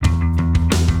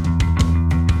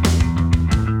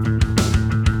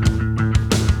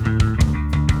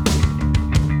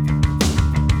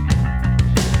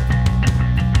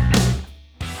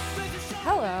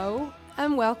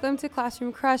welcome to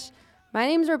Classroom Crush. My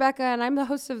name's Rebecca, and I'm the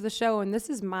host of the show, and this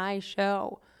is my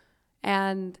show.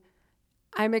 And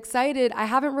I'm excited. I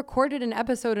haven't recorded an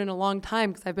episode in a long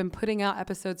time because I've been putting out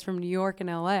episodes from New York and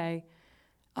LA,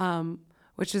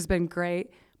 which has been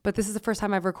great. But this is the first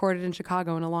time I've recorded in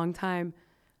Chicago in a long time.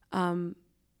 And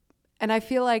I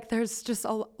feel like there's just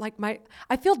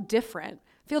I feel different.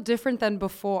 I feel different than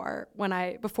before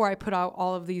before I put out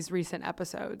all of these recent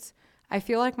episodes. I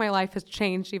feel like my life has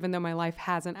changed even though my life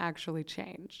hasn't actually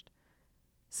changed.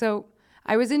 So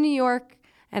I was in New York,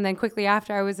 and then quickly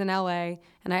after I was in LA,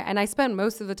 and I spent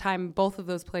most of the time in both of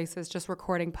those places just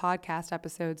recording podcast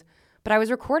episodes. But I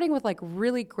was recording with like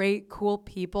really great, cool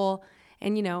people.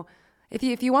 And you know,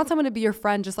 if you want someone to be your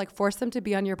friend, just like force them to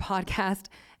be on your podcast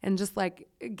and just like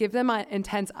give them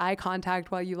intense eye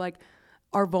contact while you like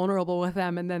are vulnerable with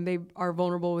them, and then they are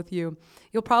vulnerable with you.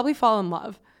 You'll probably fall in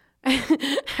love.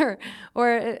 or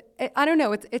I don't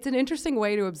know. It's an interesting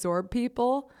way to absorb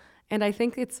people, and I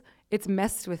think it's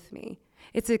messed with me.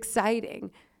 It's exciting,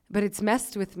 but it's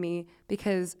messed with me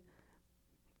because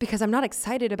I'm not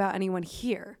excited about anyone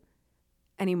here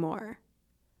anymore.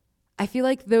 I feel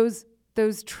like those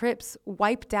trips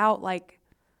wiped out like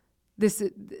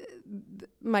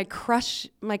my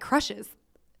crushes.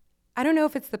 I don't know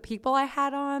if it's the people I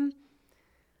had on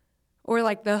or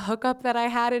like the hookup that I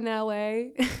had in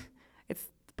LA. It's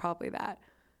probably that.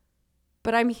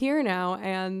 But I'm here now,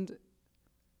 and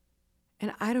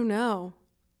I don't know.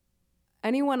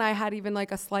 Anyone I had even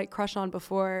like a slight crush on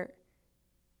before,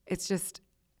 it's just,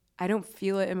 I don't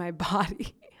feel it in my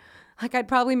body. Like I'd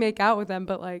probably make out with them,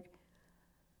 but like,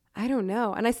 I don't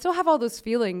know. And I still have all those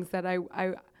feelings that I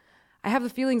have the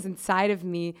feelings inside of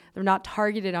me. They're not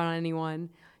targeted on anyone.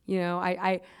 You know,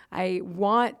 I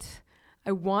want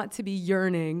to be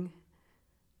yearning,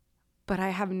 but I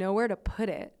have nowhere to put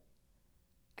it.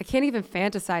 I can't even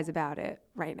fantasize about it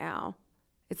right now.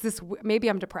 It's this, maybe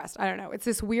I'm depressed. I don't know. It's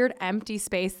this weird empty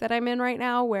space that I'm in right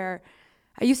now where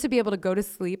I used to be able to go to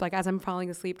sleep, like as I'm falling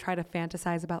asleep, try to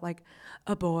fantasize about like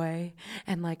a boy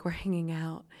and like we're hanging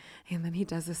out and then he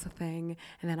does this thing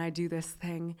and then I do this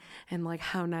thing and like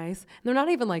how nice. And they're not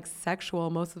even like sexual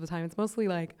most of the time. It's mostly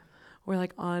like we're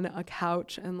like on a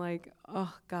couch and like,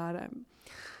 oh God,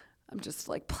 I'm just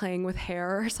like playing with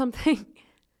hair or something.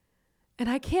 And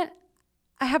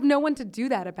I have no one to do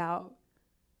that about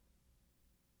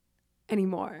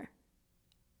anymore.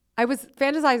 I was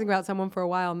fantasizing about someone for a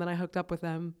while, and then I hooked up with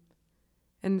them.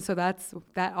 And so that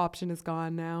option is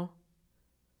gone now.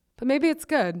 But maybe it's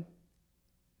good.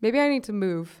 Maybe I need to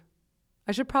move.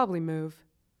 I should probably move.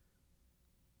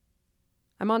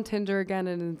 I'm on Tinder again,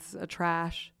 and it's a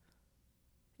trash.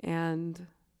 And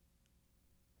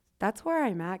that's where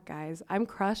I'm at, guys. I'm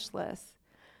crushless.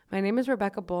 My name is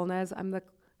Rebecca Bolnez. I'm the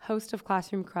host of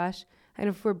Classroom Crush. And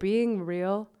if we're being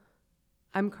real,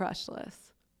 I'm crushless.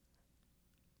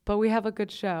 But we have a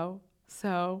good show.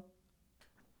 So,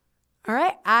 all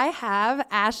right. I have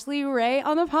Ashley Ray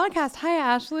on the podcast. Hi,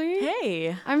 Ashley.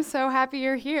 Hey. I'm so happy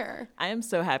you're here. I am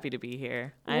so happy to be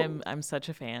here. I'm such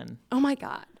a fan. Oh my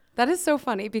God. That is so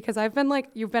funny because I've been like,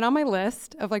 you've been on my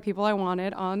list of like people I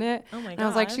wanted on it. Oh my gosh. And I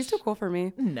was like, she's too cool for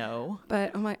me. No.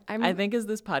 But I think as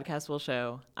this podcast will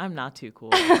show, I'm not too cool.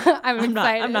 I'm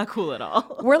excited. I'm not cool at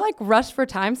all. We're like rushed for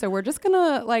time, so we're just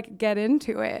gonna like get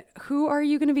into it. Who are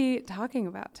you gonna be talking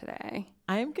about today?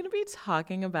 I'm going to be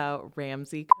talking about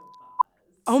Ramsey.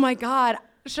 Oh my God.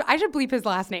 I should bleep his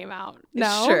last name out.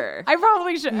 No? Sure. I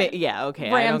probably should. Yeah,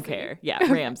 okay. Ramsey. I don't care.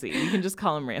 Yeah, Ramsey. You can just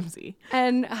call him Ramsey.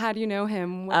 And how do you know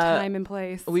him? What time and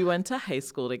place? We went to high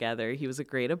school together. He was a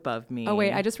grade above me. Oh,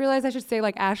 wait. I just realized I should say,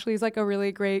 like, Ashley's, like, a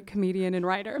really great comedian and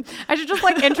writer. I should just,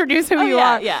 like, introduce who you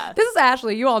are. Yeah. This is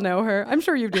Ashley. You all know her. I'm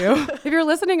sure you do. If you're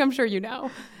listening, I'm sure you know.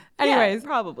 Anyways. Yeah,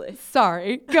 probably.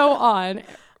 Sorry. Go on.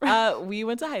 We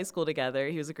went to high school together.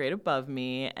 He was a grade above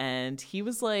me, and he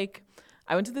was like,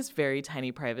 I went to this very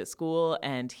tiny private school,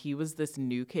 and he was this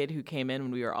new kid who came in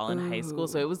when we were all in high school.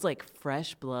 So it was like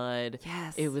fresh blood.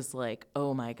 Yes. It was like,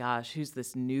 oh my gosh, who's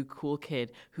this new cool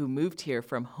kid who moved here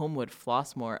from Homewood,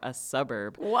 Flossmoor, a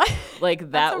suburb? What?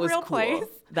 Like that was real cool. Place?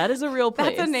 That is a real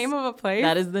place. That's the name of a place?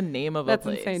 That is the name of a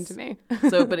place. That's insane to me.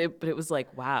 So, but it was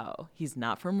like, wow, he's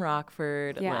not from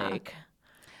Rockford. Yeah. Like,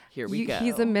 here we go.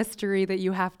 He's a mystery that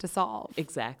you have to solve.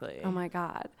 Exactly. Oh my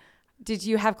God. Did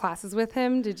you have classes with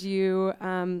him? Did you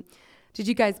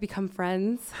guys become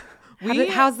friends?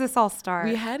 How's this all start?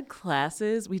 We had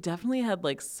classes. We definitely had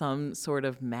like some sort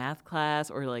of math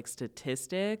class or like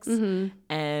statistics. Mm-hmm.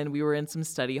 And we were in some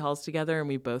study halls together, and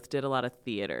we both did a lot of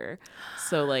theater.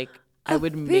 So like I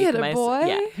would make theater my boy?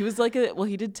 yeah. He was like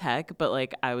he did tech, but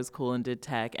like I was cool and did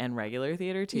tech and regular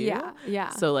theater too. Yeah.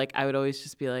 So like I would always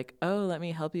just be like, oh, let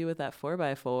me help you with that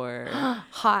 4x4.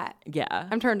 Hot. Yeah.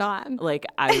 I'm turned on. Like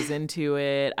I was into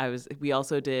it. We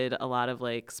also did a lot of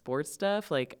like sports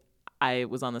stuff. Like I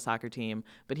was on the soccer team,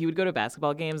 but he would go to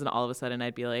basketball games and all of a sudden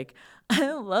I'd be like,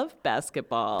 I love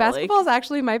basketball. Basketball Like, is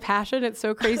actually my passion. It's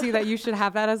so crazy that you should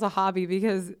have that as a hobby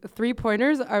because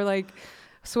 3-pointers are like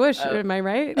swoosh. Am I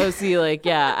right? oh, see, like,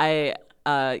 yeah,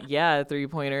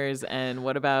 3-pointers. And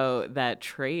what about that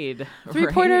trade?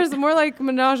 3-pointers right? more like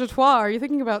menage a trois. Are you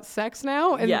thinking about sex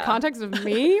now in the Yeah. context of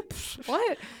me? Psh,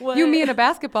 what? What? You, me, and a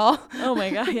basketball. Oh my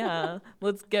God, yeah.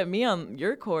 Let's get me on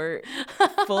your court,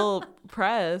 full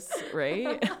press,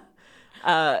 right?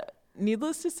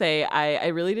 Needless to say, I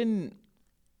really didn't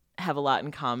have a lot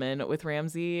in common with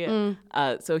Ramsey.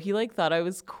 So he like thought I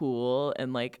was cool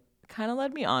and like kind of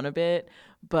led me on a bit,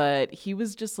 but he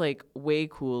was just like way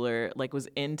cooler, like was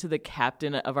into the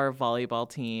captain of our volleyball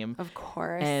team. Of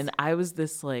course. And I was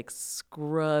this like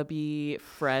scrubby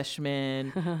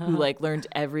freshman who like learned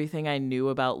everything I knew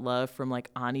about love from like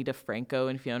Ani DeFranco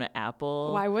and Fiona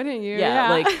Apple. Why wouldn't you? Yeah,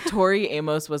 like Tori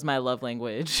Amos was my love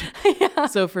language.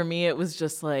 So for me, it was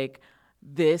just like,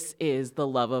 this is the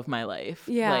love of my life.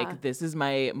 Yeah. Like, this is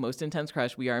my most intense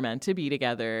crush. We are meant to be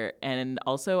together. And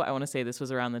also, I want to say this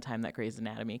was around the time that Grey's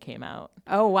Anatomy came out.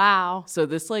 Oh, wow. So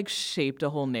this like shaped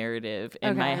a whole narrative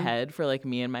in my Okay. head for like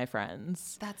me and my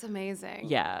friends. That's amazing.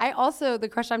 Yeah. I also, the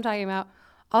crush I'm talking about,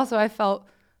 also I felt,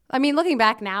 I mean, looking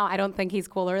back now, I don't think he's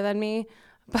cooler than me,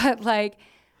 but like,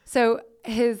 so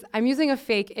I'm using a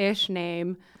fake-ish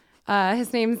name.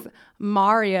 His name's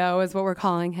Mario is what we're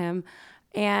calling him.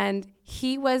 And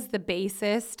he was the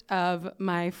bassist of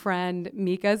my friend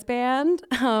Mika's band.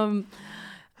 Oh,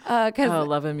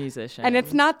 love a musician. And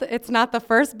it's not the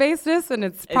first bassist, and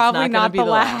it's probably gonna not be the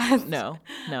last. No.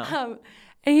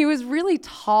 And he was really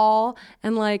tall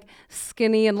and like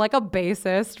skinny and like a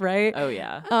bassist, right? Oh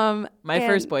yeah. My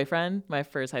first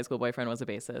high school boyfriend was a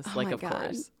bassist. Like, my of God.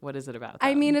 course. What is it about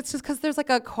I them? mean, it's just because there's like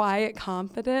a quiet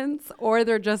confidence, or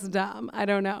they're just dumb. I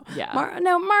don't know. Yeah.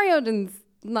 Mario didn't.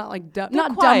 Not like dumb, They're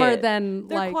not quiet. dumber than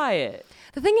They're like. quiet.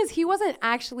 The thing is, he wasn't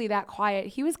actually that quiet.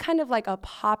 He was kind of like a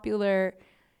popular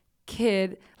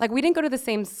kid. Like we didn't go to the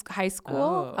same high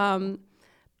school,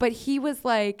 but he was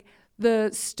like the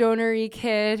stonery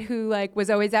kid who like was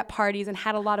always at parties and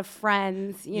had a lot of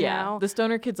friends. You know, the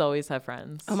stoner kids always have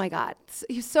friends. oh my God,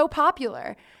 he's so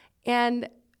popular, and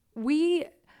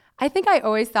I think I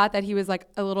always thought that he was like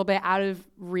a little bit out of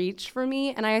reach for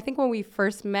me. And I think when we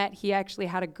first met, he actually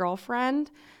had a girlfriend.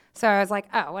 So I was like,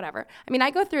 oh, whatever. I mean, I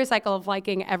go through a cycle of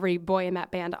liking every boy in that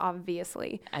band,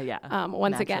 obviously.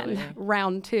 Once naturally. again,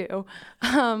 round 2.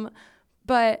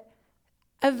 But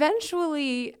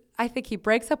eventually, I think he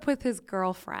breaks up with his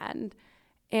girlfriend.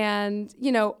 And,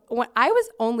 you know, when I was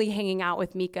only hanging out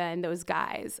with Mika and those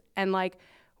guys, and like,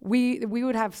 we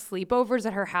would have sleepovers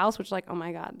at her house, which like, oh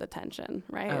my God, the tension,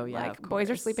 right? Oh, yeah, like of boys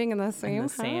are course. sleeping in the same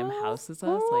house as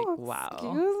us. Like, wow.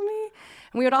 Excuse me.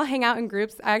 And we would all hang out in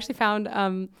groups. I actually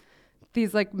found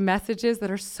these like messages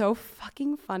that are so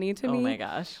fucking funny to me. Oh my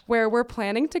gosh. Where we're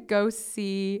planning to go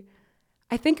see,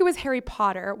 I think it was Harry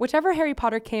Potter, whichever Harry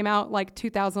Potter came out like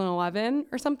 2011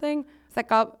 or something. Is that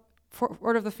got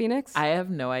Order of the Phoenix? I have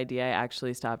no idea. I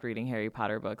actually stopped reading Harry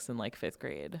Potter books in like 5th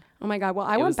grade. Oh my God. Well,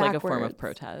 I It went was like backwards. a form of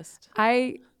protest.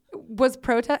 I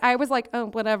was like, oh,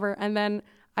 whatever. And then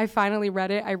I finally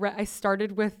read it. I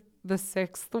started with the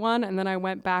 6th one, and then I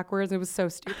went backwards. It was so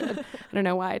stupid. I don't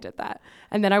know why I did that.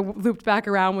 And then I looped back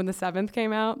around when the 7th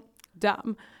came out.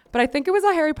 Dumb. But I think it was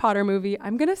a Harry Potter movie.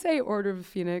 I'm going to say Order of the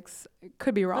Phoenix.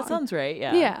 Could be wrong. That sounds right.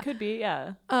 Yeah. Yeah. Could be.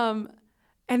 Yeah.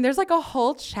 And there's like a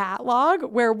whole chat log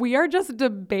where we are just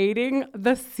debating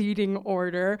the seating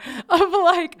order of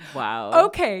like, Wow.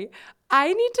 okay,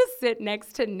 I need to sit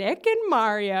next to Nick and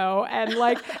Mario and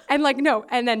no,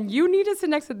 and then you need to sit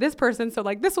next to this person. So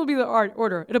like this will be the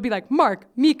order. It'll be like Mark,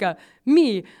 Mika,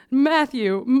 me,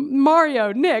 Matthew,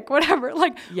 Mario, Nick, whatever.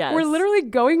 Like Yes. we're literally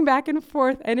going back and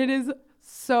forth, and it is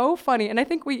so funny. And I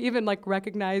think we even like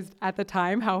recognized at the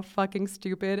time how fucking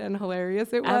stupid and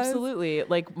hilarious it was. Absolutely.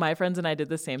 Like my friends and I did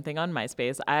the same thing on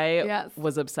MySpace. I Yes.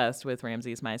 was obsessed with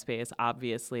Ramsey's MySpace.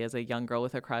 Obviously, as a young girl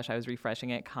with a crush, I was refreshing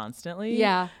it constantly.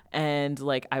 Yeah. And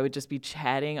like I would just be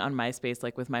chatting on MySpace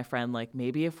like with my friend, like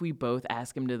maybe if we both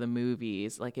ask him to the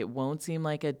movies, like it won't seem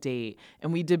like a date.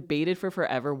 And we debated for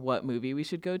forever what movie we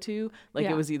should go to. Like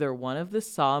Yeah. it was either one of the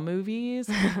Saw movies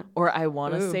or I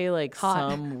want to Ooh, say like hot.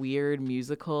 some weird musical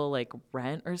musical like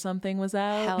Rent or something was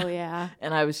out. Hell yeah.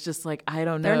 And I was just like, I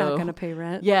don't know. They're not going to pay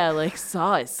rent. Yeah, like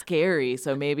Saw is scary,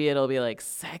 so maybe it'll be like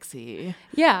sexy.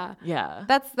 Yeah. Yeah.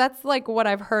 That's like what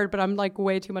I've heard, but I'm like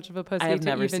way too much of a pussy I've to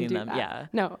never even seen do them. that. Yeah.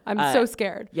 No, I'm so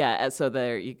scared. Yeah, so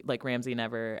like Ramsey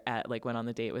never went on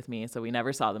the date with me, so we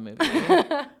never saw the movie.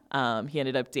 He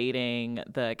ended up dating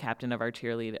the captain of our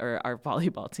cheerleader or our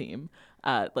volleyball team,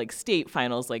 like state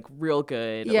finals, like real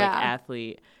good, like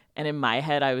athlete. And in my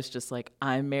head, I was just like,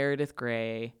 I'm Meredith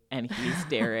Grey and he's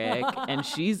Derek and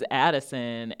she's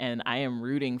Addison and I am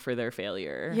rooting for their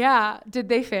failure. Yeah. Did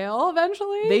they fail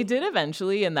eventually? They did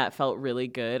eventually, and that felt really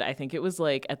good. I think it was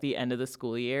like at the end of the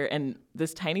school year. And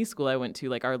this tiny school I went to,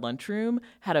 like our lunchroom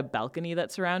had a balcony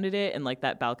that surrounded it, and like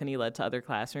that balcony led to other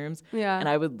classrooms. Yeah. And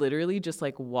I would literally just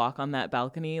like walk on that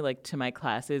balcony, like to my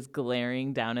classes,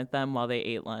 glaring down at them while they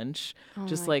ate lunch.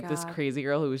 Just like this crazy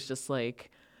girl who was just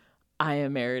like, I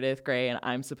am Meredith Grey and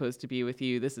I'm supposed to be with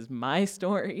you. This is my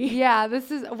story. Yeah,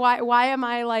 this is why am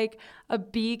I like a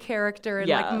B character in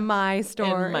like my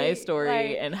story? In my story,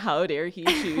 like, and how dare he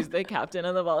choose the captain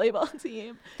of the volleyball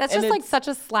team? That's and just like such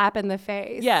a slap in the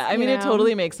face. Yeah, I mean, you it know?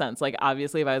 totally makes sense. Like,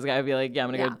 obviously, if I was a guy, I'd be like, yeah, I'm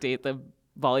gonna go date the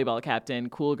volleyball captain,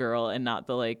 cool girl, and not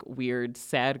the like weird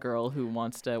sad girl who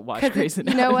wants to watch Grey's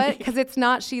Anatomy. You know what? Because it's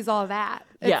not She's All That.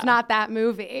 It's not that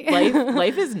movie.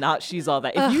 Life is not She's All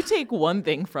That. If you take one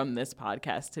thing from this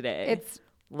podcast today,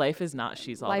 life is not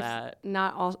She's All That.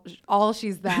 Not all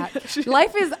she's that.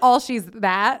 Life is all she's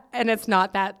that, and it's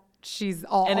not that she's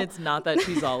all. And it's not that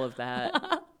she's all of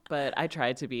that. But I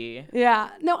tried to be. Yeah.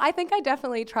 No, I think I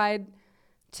definitely tried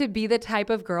to be the type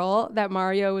of girl that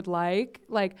Mario would like,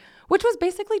 which was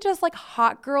basically just like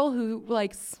hot girl who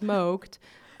like smoked.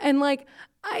 And like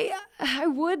I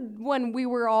would when we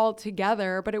were all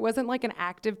together, but it wasn't like an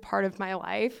active part of my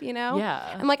life, you know?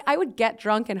 Yeah. And like I would get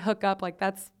drunk and hook up, like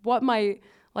that's what my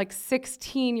like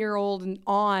 16-year-old and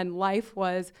on life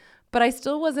was. But I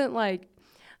still wasn't like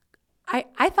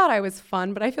I thought I was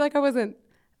fun, but I feel like I wasn't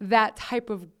that type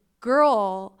of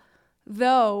girl,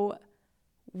 though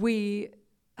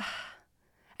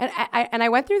and I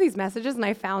went through these messages and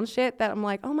I found shit that I'm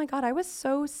like, oh my God, I was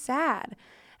so sad.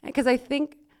 Because I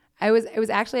think it was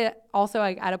actually also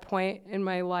like at a point in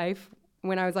my life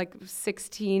when I was like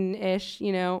 16-ish,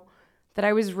 you know, that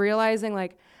I was realizing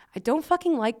like, I don't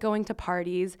fucking like going to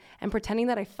parties and pretending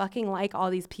that I fucking like all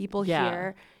these people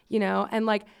here, you know? And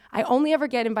like, I only ever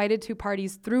get invited to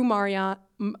parties through Mario.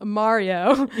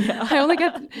 Yeah. I only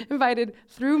get invited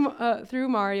through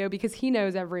Mario because he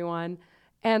knows everyone.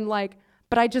 And like,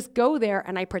 but I just go there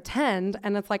and I pretend,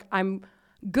 and it's like I'm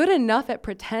good enough at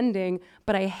pretending,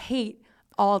 but I hate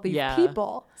all these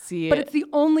people. But it's the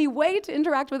only way to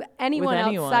interact with anyone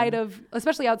outside of,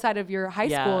 especially outside of your high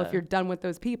school, if you're done with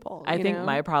those people. I think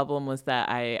my problem was that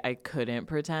I couldn't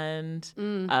pretend.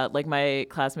 Like my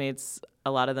classmates,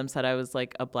 a lot of them said I was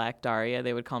like a Black Daria.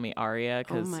 They would call me Aria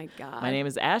because my name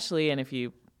is Ashley, and if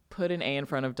you put an A in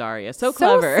front of Daria. So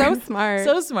clever. So smart.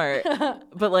 So smart.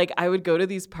 But like I would go to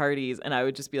these parties and I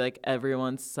would just be like,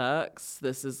 everyone sucks.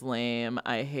 This is lame.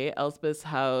 I hate Elspeth's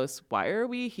house. Why are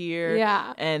we here?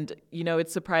 Yeah. And you know,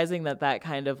 it's surprising that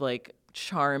kind of like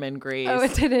charm and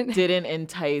grace didn't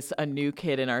entice a new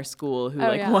kid in our school who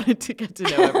wanted to get to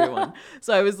know everyone.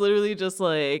 So I was literally just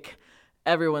like,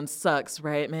 everyone sucks,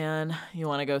 right, man? You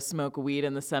want to go smoke weed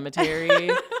in the cemetery?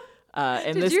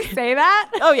 Did you say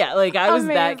that? Oh yeah, like I was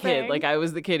that kid. Like I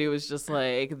was the kid who was just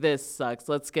like, this sucks,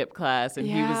 let's skip class. And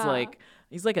he was like,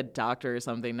 he's like a doctor or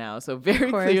something now, so very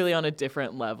clearly on a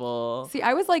different level. See,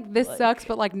 I was like, this sucks,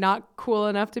 but like not cool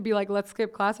enough to be like, let's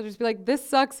skip class. I'd just be like, this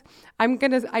sucks. I'm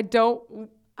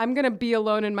gonna be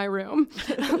alone in my room.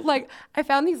 Like I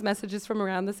found these messages from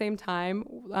around the same time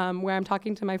where I'm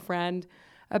talking to my friend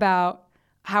about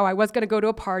how I was gonna go to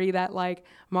a party that like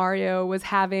Mario was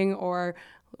having or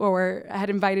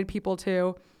had invited people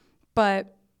to,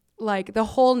 but like the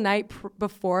whole night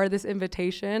before this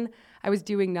invitation, I was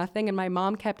doing nothing, and my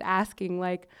mom kept asking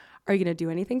like, are you gonna do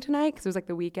anything tonight? Because it was like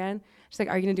the weekend. She's like,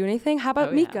 are you gonna do anything? How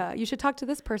about Mika? You should talk to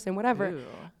this person, whatever. Ooh.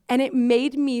 And it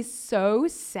made me so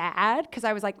sad because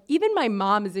I was like, even my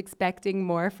mom is expecting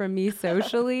more from me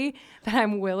socially than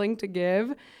I'm willing to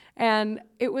give. And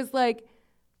it was like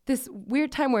this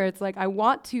weird time where it's like, I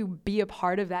want to be a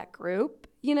part of that group.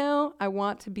 You know, I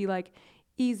want to be like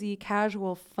easy,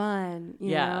 casual, fun,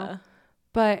 you know?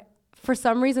 But for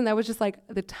some reason, that was just like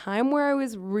the time where I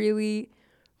was really,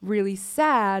 really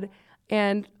sad.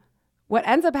 And what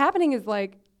ends up happening is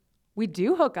like, we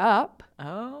do hook up.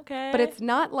 Oh, okay. But it's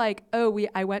not like,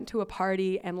 I went to a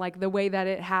party and like the way that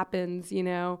it happens, you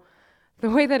know, the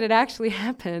way that it actually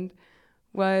happened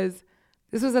was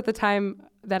this was at the time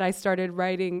that I started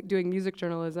doing music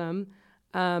journalism.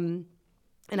 And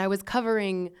I was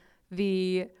covering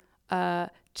the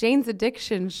Jane's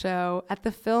Addiction show at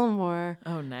the Fillmore.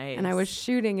 Oh, nice. And I was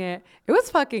shooting it. It was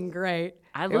fucking great.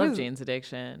 I love Jane's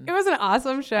Addiction. It was an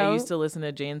awesome show. I used to listen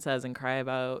to Jane Says and cry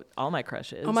about all my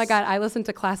crushes. Oh my God, I listened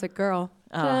to Classic Girl.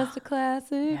 Just a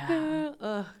classic girl.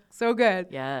 Ugh, so good.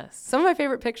 Yes. Some of my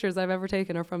favorite pictures I've ever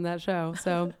taken are from that show.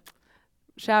 So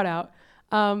shout out.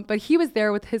 But he was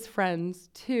there with his friends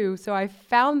too. So I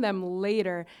found them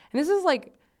later. And this is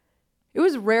like, it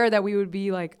was rare that we would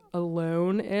be like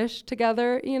alone-ish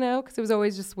together, you know, because it was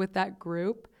always just with that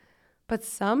group. But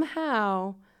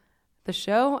somehow the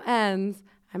show ends.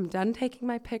 I'm done taking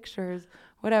my pictures,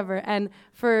 whatever. And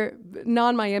for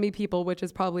non-Miami people, which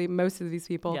is probably most of these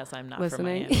people Yes, I'm not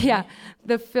listening. from Miami. Yeah,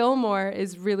 the Fillmore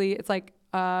is really, it's like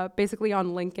basically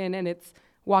on Lincoln, and it's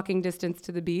walking distance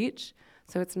to the beach.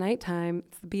 So it's nighttime.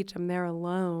 It's the beach. I'm there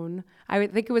alone. I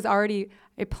would think it was already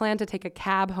a plan to take a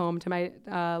cab home to my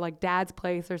like dad's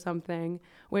place or something.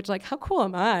 Which, like, how cool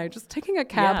am I? Just taking a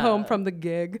cab home from the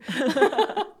gig.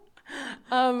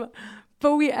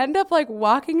 But we end up like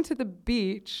walking to the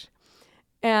beach,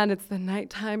 and it's the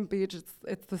nighttime beach.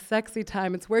 It's the sexy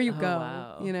time. It's where you go,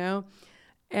 wow. you know.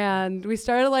 And we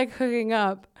started like hooking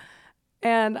up.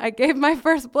 And I gave my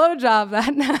first blowjob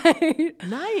that night.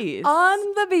 Nice. On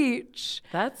the beach.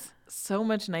 That's so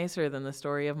much nicer than the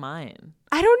story of mine.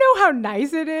 I don't know how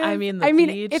nice it is. I mean, the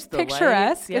beach, it's the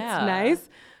picturesque. lights, yeah. It's nice.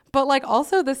 But like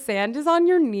also the sand is on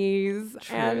your knees.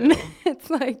 True. And it's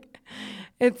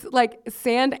like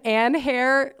sand and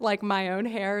hair. Like my own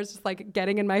hair is just like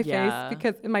getting in my Yeah. face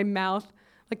because in my mouth,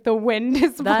 like the wind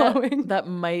is blowing. That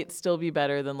might still be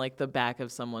better than like the back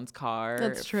of someone's car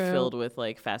That's true. filled with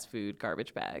like fast food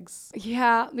garbage bags.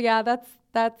 Yeah,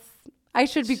 that's I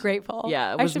should be grateful.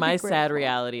 Yeah, it I was should be my sad grateful.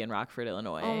 reality in Rockford,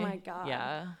 Illinois. Oh my God.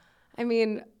 Yeah. I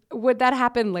mean, would that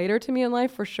happen later to me in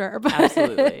life? For sure. But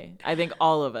Absolutely. I think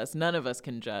all of us, none of us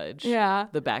can judge Yeah.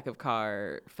 the back of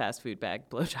car fast food bag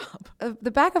blowjob.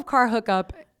 The back of car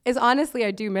hookup is honestly,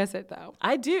 I do miss it though.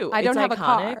 I do. I don't It's have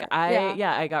iconic. a car.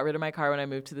 I got rid of my car when I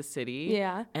moved to the city.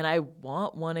 Yeah. And I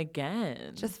want one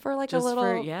again. Just for like Just a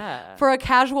little, yeah. for a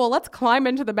casual, let's climb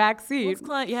into the back seat.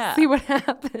 Yeah. See what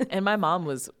happens. And my mom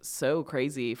was so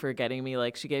crazy for getting me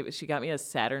like she got me a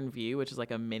Saturn View, which is like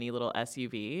a mini little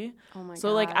SUV. Oh my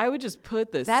So like God. I would just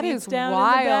put the That seats is down in the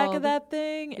back wild. of that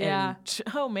thing. Yeah. And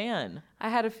oh man. I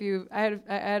had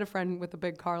a friend with a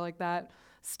big car like that,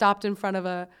 stopped in front of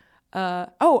a,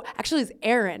 actually it's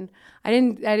Aaron. I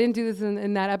didn't do this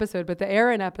in that episode, but the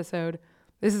Aaron episode,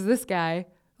 this guy.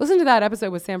 Listen to that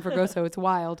episode with Sam Fragoso. It's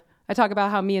wild. I talk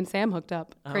about how me and Sam hooked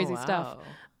up. Crazy stuff.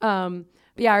 But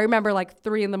yeah, I remember like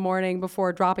 3 a.m.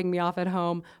 before dropping me off at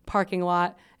home, parking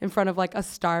lot in front of like a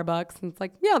Starbucks. And it's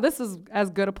like, yeah, this is as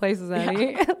good a place as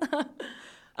any.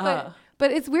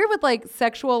 But it's weird with like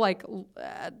sexual, like,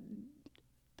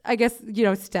 I guess, you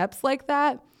know, steps like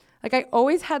that. Like I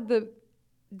always had the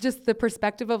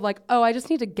perspective of like, oh, I just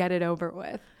need to get it over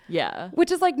with. Yeah.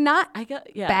 Which is like not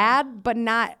Yeah. bad, but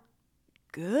not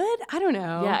good. I don't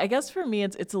know. Yeah, I guess for me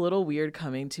it's a little weird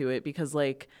coming to it because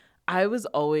like I was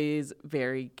always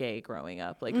very gay growing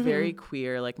up, like very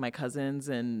queer. Like my cousins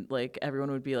and like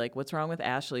everyone would be like, "What's wrong with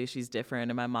Ashley? She's different."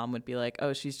 And my mom would be like,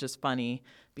 "Oh, she's just funny,"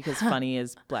 because funny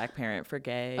is Black parent for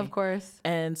gay. Of course.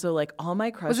 And so like all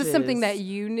my crushes. Was this something that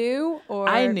you knew or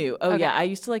I knew. Oh Okay. yeah, I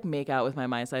used to like make out with my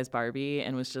My Size Barbie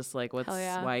and was just like, Hell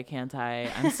yeah. why can't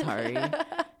I? I'm sorry.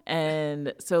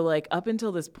 And so like up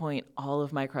until this point, all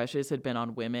of my crushes had been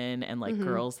on women and like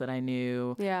girls that I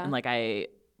knew. Yeah. And like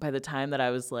by the time that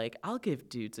I was like, I'll give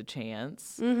dudes a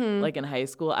chance. Like in high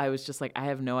school, I was just like, I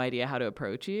have no idea how to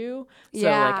approach you. So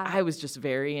Yeah. like I was just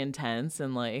very intense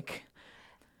and like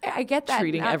I get that.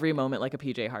 treating every moment like a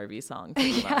PJ Harvey song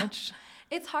pretty much.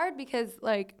 It's hard because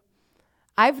like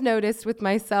I've noticed with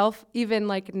myself, even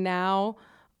like now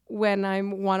when I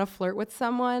want to flirt with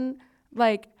someone,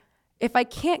 like if I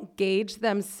can't gauge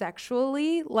them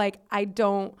sexually, like I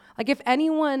don't, like if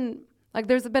anyone, like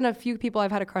there's been a few people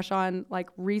I've had a crush on like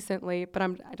recently, but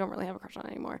I don't really have a crush on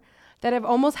anymore, that have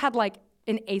almost had like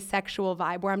an asexual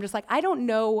vibe where I'm just like, I don't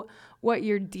know what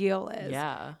your deal is.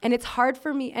 Yeah. And it's hard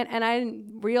for me, and I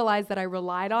didn't realize that I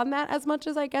relied on that as much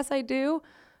as I guess I do,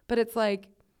 but it's like,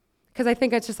 because I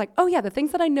think it's just like, oh yeah, the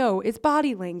things that I know is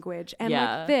body language and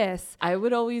like this. I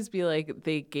would always be like,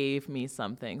 they gave me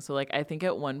something. So like, I think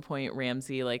at one point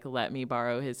Ramsey like let me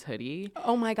borrow his hoodie.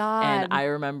 Oh my God. And I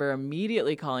remember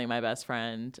immediately calling my best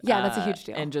friend. Yeah, that's a huge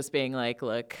deal. And just being like,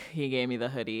 look, he gave me the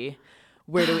hoodie.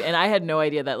 Where do we, and I had no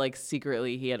idea that like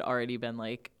secretly he had already been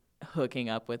like hooking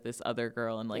up with this other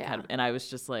girl and like Yeah. and I was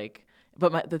just like,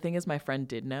 But the thing is, my friend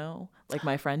did know. Like,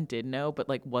 my friend did know, but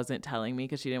like wasn't telling me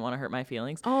because she didn't want to hurt my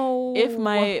feelings. Oh. If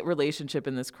my relationship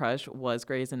in this crush was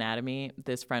Grey's Anatomy,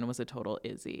 this friend was a total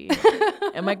Izzy.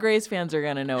 And my Grey's fans are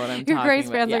gonna know what I'm talking about. Your Grey's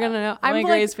fans are gonna know. My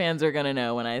Grey's fans are gonna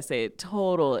know when I say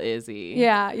total Izzy.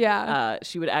 Yeah, yeah.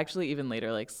 She would actually even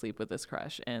later like sleep with this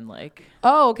crush and like.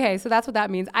 Oh, okay. So that's what that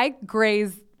means. I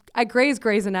graze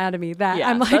Grey's Anatomy. That Yeah,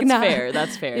 I'm like, that's not fair.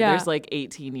 That's fair. Yeah. There's like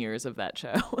 18 years of that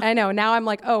show. I know. Now I'm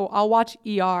like, oh, I'll watch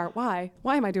ER. Why?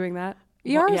 Why am I doing that?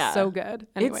 ER is so good.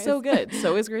 Anyways. It's so good.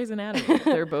 So is Grey's Anatomy.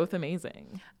 They're both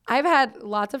amazing. I've had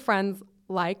lots of friends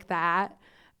like that,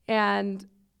 and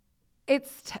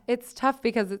it's tough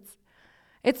because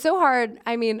it's so hard.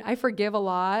 I mean, I forgive a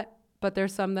lot, but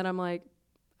there's some that I'm like,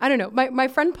 I don't know. My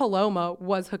friend Paloma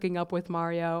was hooking up with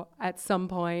Mario at some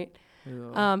point.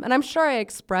 And I'm sure I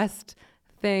expressed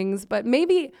things, but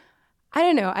maybe, I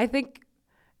don't know. I think,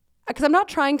 because I'm not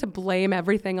trying to blame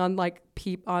everything on like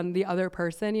on the other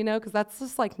person, you know, because that's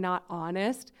just like not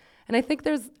honest. And I think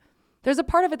there's a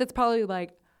part of it that's probably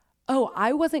like, oh,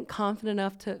 I wasn't confident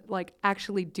enough to like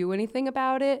actually do anything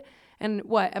about it. And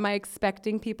what, am I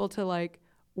expecting people to like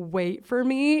wait for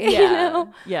me? Yeah. You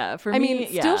know? Yeah. For I me, mean,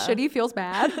 still shitty, feels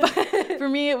bad. But for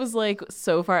me, it was like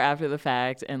so far after the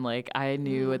fact. And like, I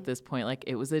knew at this point, like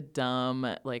it was a dumb,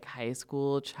 like high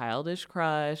school childish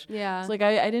crush. Yeah. It's like,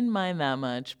 I didn't mind that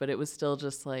much, but it was still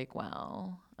just like,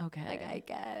 wow. Okay. like, I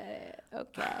get it.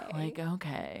 Okay. Like,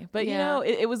 okay. But Yeah. you know,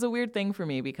 it was a weird thing for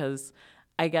me because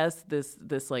I guess this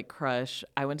like crush,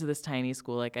 I went to this tiny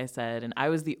school, like I said, and I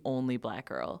was the only black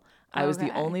girl. I was the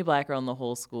Okay. only black girl in the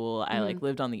whole school. I like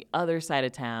lived on the other side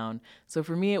of town. So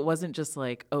for me, it wasn't just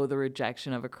like, oh, the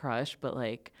rejection of a crush, but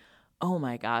like, oh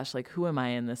my gosh, like who am I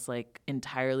in this like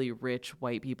entirely rich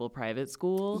white people private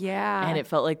school? Yeah. And it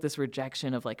felt like this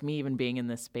rejection of like me even being in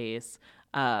this space.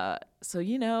 So,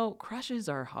 you know, crushes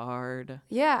are hard.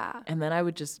 Yeah. And then I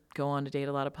would just go on to date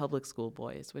a lot of public school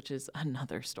boys, which is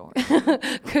another story.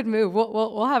 Good move.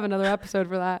 We'll have another episode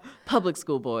for that. Public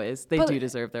school boys, they do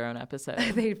deserve their own episode.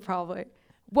 They probably.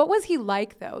 What was he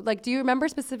like though? Like, do you remember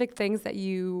specific things that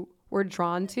you were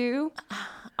drawn to?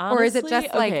 Honestly, or is it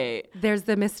just like, okay, there's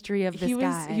the mystery of this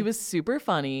guy? He was super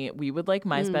funny. We would like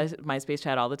MySpace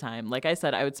chat all the time. Like I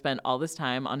said, I would spend all this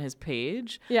time on his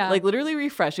page. Yeah. Like literally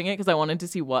refreshing it because I wanted to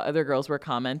see what other girls were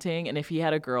commenting and if he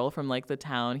had a girl from like the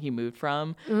town he moved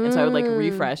from. And so I would like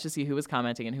refresh to see who was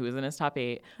commenting and who was in his top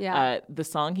 8. Yeah. The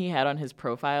song he had on his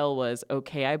profile was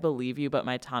Okay, I Believe You, But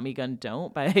My Tommy Gun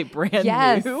Don't by Brand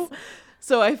Yes. New.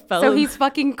 So I felt So he's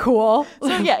fucking cool.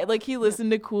 so yeah, like he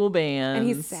listened to cool bands. And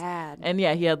he's sad. And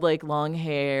yeah, he had like long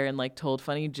hair and like told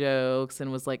funny jokes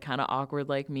and was like kind of awkward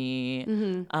like me.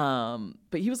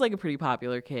 But he was like a pretty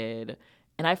popular kid.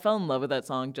 And I fell in love with that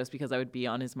song just because I would be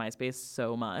on his MySpace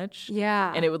so much.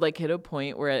 Yeah. And it would like hit a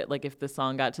point where it, like if the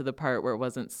song got to the part where it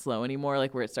wasn't slow anymore,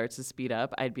 like where it starts to speed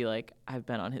up, I'd be like, I've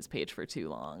been on his page for too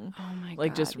long. Oh my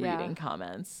Like God, just yeah. reading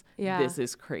comments. Yeah. This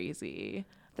is crazy.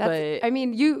 That's, But I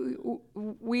mean,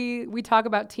 we talk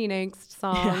about teen angst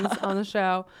songs on the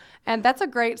show, and that's a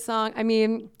great song. I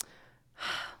mean,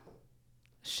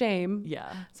 shame.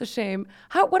 yeah. It's a shame.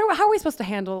 How are we supposed to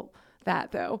handle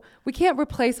that though? We can't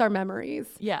replace our memories.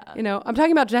 Yeah. You know, I'm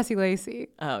talking about Jessie Lacey.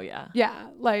 Oh yeah. Yeah,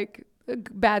 like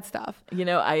bad stuff. You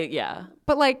know, yeah.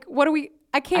 But like, what do we?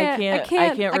 I can't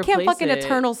replace fucking it.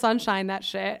 Eternal Sunshine that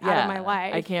shit out of my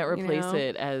life. I can't you replace know?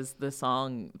 it as the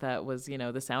song that was, you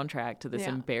know, the soundtrack to this Yeah.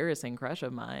 embarrassing crush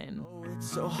of mine. Oh,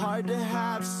 it's so hard to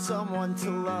have someone to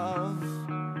love,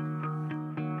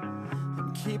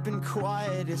 and keeping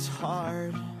quiet is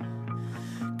hard,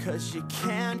 'cause you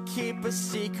can't keep a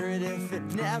secret if it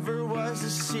never was a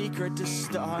secret to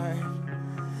start.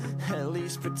 At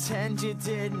least pretend you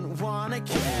didn't wanna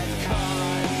get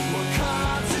caught. We're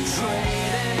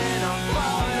concentrating on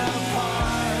falling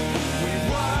apart. We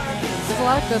were There's a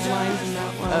lot of good lines in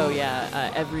that one. Oh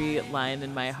yeah, every line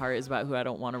in my heart is about who I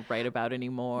don't want to write about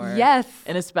anymore. Yes.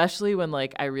 And especially when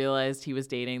like I realized he was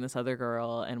dating this other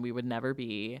girl and we would never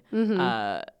be.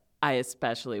 I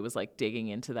especially was like digging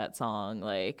into that song,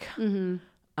 like.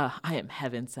 I am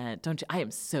heaven sent. Don't you? I am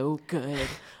so good.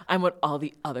 I'm what all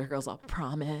the other girls all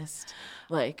promised.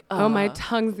 Like, Oh, my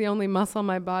tongue's the only muscle in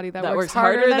my body that works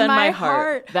harder than my heart.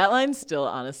 heart. That line still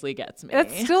honestly gets me.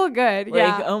 It's still good. like,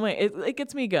 Yeah. oh my, it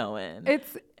gets me going.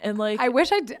 It's. and like, I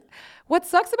wish I did. What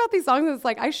sucks about these songs is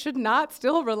like I should not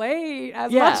still relate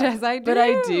as yeah, much as I do. but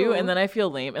I do, and then I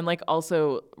feel lame. And like,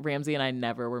 also, Ramsey and I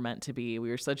never were meant to be. We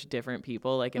were such different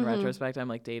people. Like in retrospect, I'm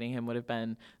like dating him would have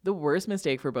been the worst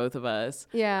mistake for both of us.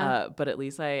 Yeah. But at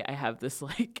least I have this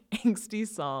like angsty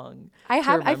song. I to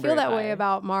feel remember that it way by.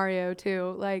 about Mario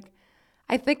too. Like,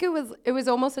 I think it was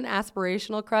almost an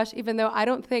aspirational crush, even though I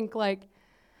don't think like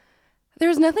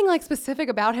there's nothing like specific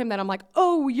about him that I'm like,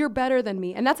 oh, you're better than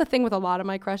me. And that's the thing with a lot of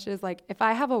my crushes. Like if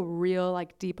I have a real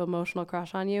like deep emotional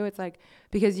crush on you, it's like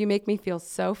because you make me feel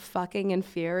so fucking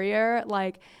inferior.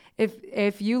 Like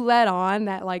if you let on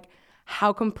that like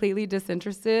how completely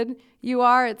disinterested you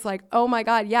are, it's like, oh my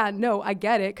God, yeah, no, I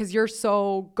get it because you're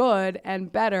so good and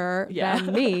better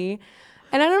than me.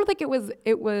 And I don't think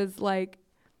it was like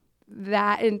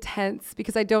that intense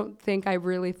because I don't think I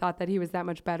really thought that he was that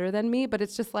much better than me, but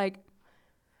it's just like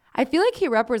I feel like he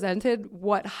represented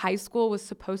what high school was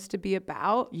supposed to be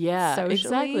about. Yeah, socially.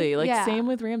 exactly. Like same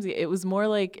with Ramsey. It was more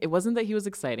like, it wasn't that he was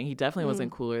exciting. He definitely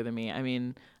wasn't cooler than me. I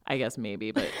mean, I guess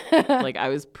maybe, but like I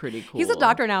was pretty cool. He's a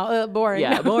doctor now. Boring.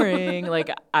 Yeah, boring.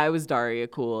 Like I was Daria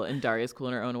cool and Daria's cool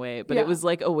in her own way. But it was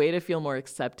like a way to feel more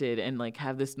accepted and like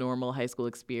have this normal high school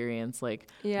experience. Like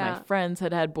my friends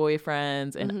had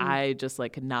boyfriends and I just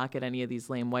like could not get any of these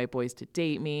lame white boys to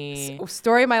date me.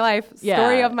 Story of my life.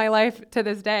 Story of my life to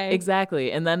this day.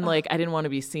 Exactly. And then like I didn't want to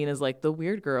be seen as like the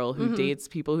weird girl who dates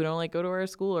people who don't like go to our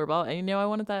school or blah. And you know, I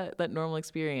wanted that normal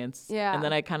experience. Yeah. And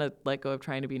then I kind of let go of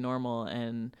trying to be normal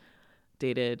and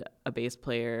dated a bass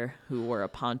player who wore a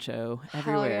poncho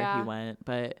everywhere he went.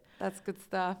 But that's good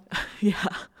stuff. Yeah.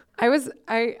 I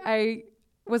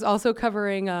was also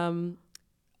covering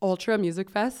Ultra Music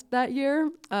Fest that year.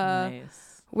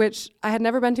 Nice. Which I had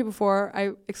never been to before.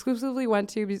 I exclusively went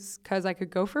to because I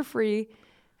could go for free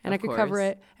and I could cover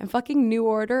it. And fucking New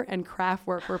Order and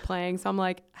Kraftwerk were playing. So I'm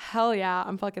like, hell yeah,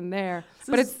 I'm fucking there.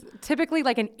 But it's typically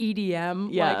like an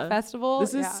EDM like festival.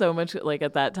 This is so much like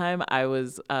at that time I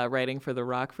was writing for the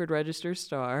Rockford Register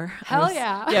Star. Hell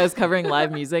yeah. Yeah, I was covering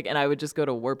live music and I would just go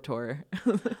to Warped Tour.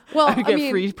 Well, I would get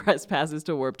free press passes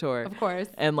to Warped Tour. Of course.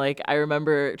 And like I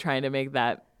remember trying to make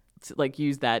that like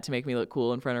use that to make me look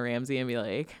cool in front of Ramsey and be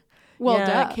like, well,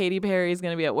 yeah, Katy Perry's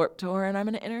going to be at Warped Tour and I'm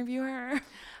going to interview her.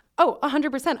 Oh,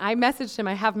 100%. I messaged him.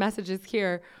 I have messages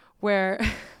here where,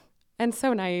 and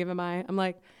so naive am I. I'm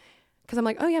like,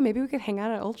 oh yeah, maybe we could hang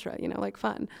out at Ultra, you know, like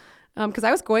fun. Because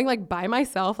I was going like by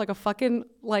myself, like a fucking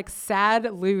like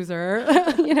sad loser,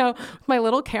 you know, with my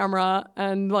little camera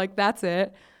and like that's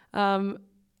it. And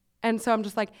so I'm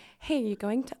just like, hey, are you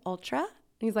going to Ultra?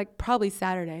 And he's like, probably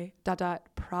Saturday, ...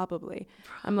 probably.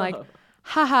 I'm like,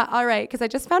 haha, all right, because I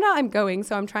just found out I'm going,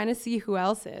 so I'm trying to see who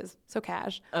else is. So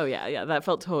cash. Oh, yeah, that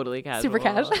felt totally casual. Super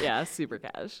cash. Yeah, super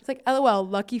cash. It's like, LOL,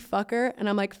 lucky fucker. And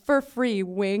I'm like, for free,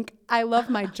 wink. I love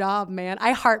my job, man.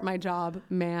 I heart my job,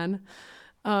 man.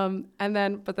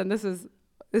 But then this is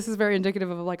very indicative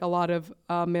of like a lot of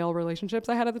male relationships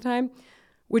I had at the time.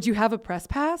 Would you have a press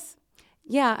pass?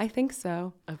 Yeah, I think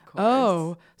so. Of course.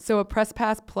 Oh, so a press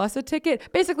pass plus a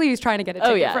ticket? Basically, he's trying to get a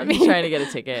ticket from me. He's trying to get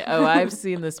a ticket. Oh, I've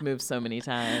seen this move so many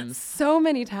times. So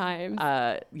many times.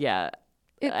 Yeah.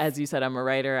 As you said, I'm a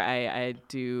writer. I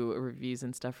do reviews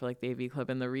and stuff for like the AV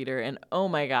Club and the Reader. And oh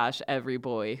my gosh, every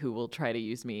boy who will try to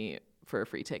use me for a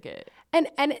free ticket. And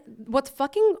what's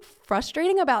fucking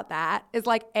frustrating about that is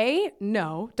like,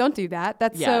 no, don't do that.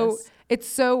 That's it's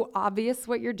so obvious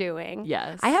what you're doing.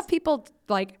 Yes. I have people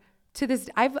like, to this,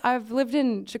 I've lived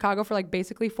in Chicago for like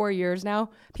basically 4 years now.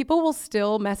 People will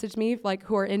still message me like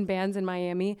who are in bands in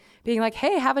Miami being like,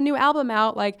 hey, have a new album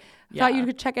out. Like, thought you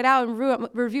could check it out and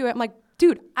review it. I'm like,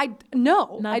 dude, I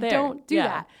don't do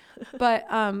that.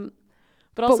 But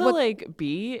also like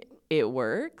it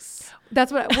works.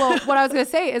 That's what I was going to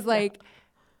say is like,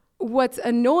 what's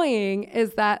annoying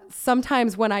is that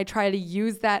sometimes when I've tried to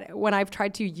use that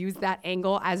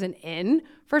angle as an in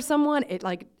for someone,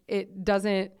 it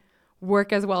doesn't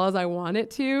work as well as I want it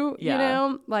to, you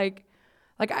know, like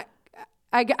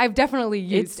I've definitely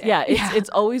used it. Yeah, it's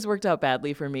always worked out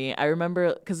badly for me. I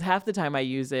remember because half the time I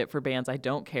use it for bands I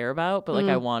don't care about, but like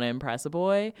I want to impress a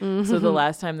boy. Mm-hmm. So the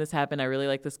last time this happened, I really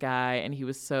liked this guy and he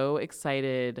was so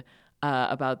excited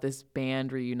about this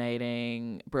band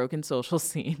reuniting Broken Social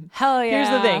Scene. Hell yeah. Here's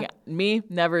the thing. Me,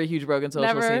 never a huge Broken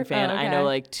Social Scene fan. Oh, okay. I know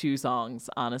like 2 songs,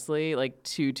 honestly, like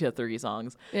 2 to 3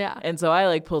 songs. Yeah. And so I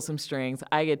like pull some strings.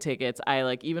 I get tickets. I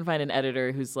like even find an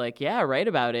editor who's like, yeah, write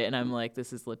about it. And I'm like,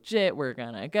 this is legit. We're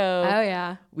gonna go. Oh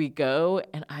yeah. We go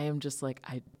and I am just like,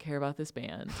 I care about this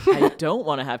band. I don't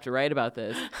want to have to write about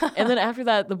this. And then after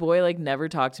that, the boy like never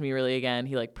talked to me really again.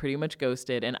 He like pretty much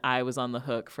ghosted and I was on the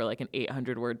hook for like an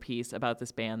 800-word piece about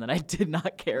this band that I did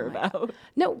not care about.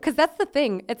 No, because that's the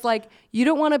thing. It's like you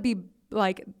don't want to be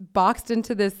like boxed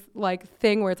into this like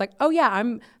thing where it's like, oh yeah,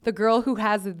 I'm the girl who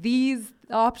has these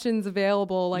options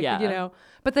available, like you know.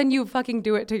 But then you fucking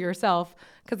do it to yourself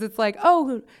because it's like,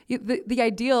 oh, the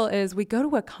ideal is we go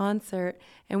to a concert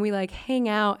and we like hang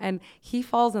out and he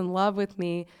falls in love with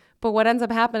me. But what ends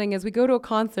up happening is we go to a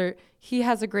concert, he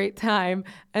has a great time,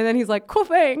 and then he's like, cool,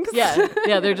 thanks. Yeah.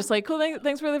 They're just like, cool,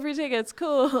 thanks for the free tickets.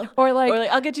 Cool. Or like,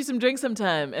 I'll get you some drinks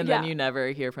sometime. And then Yeah. you never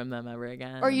hear from them ever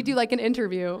again. or you do like an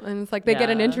interview, and it's like they get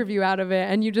an Yeah. interview out of it,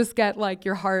 and you just get like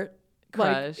your heart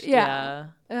crushed. Like, yeah.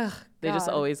 Ugh, They just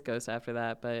God. always ghost after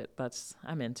that, but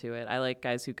I'm into it. I like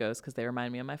guys who ghost because they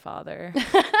remind me of my father.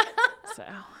 So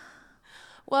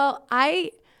Well,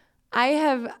 I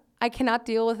cannot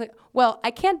deal with it. Well,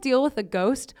 I can't deal with a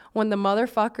ghost when the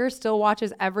motherfucker still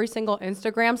watches every single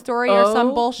Instagram story or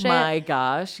some bullshit. Oh my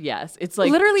gosh, yes. It's like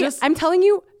Literally, just, I'm telling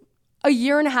you, a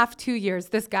year and a half, 2 years,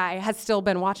 this guy has still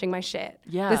been watching my shit.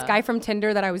 Yeah. This guy from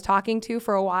Tinder that I was talking to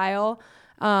for a while,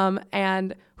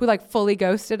 and who like fully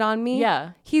ghosted on me.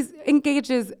 Yeah. He's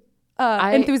engages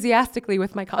enthusiastically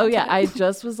with my Oh content. yeah, I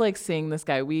just was like seeing this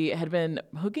guy. We had been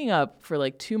hooking up for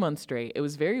like 2 months straight. It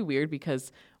was very weird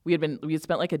because we had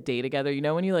spent like a day together. You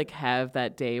know when you like have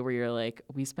that day where you're like,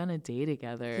 we spent a day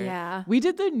together. Yeah. We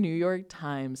did the New York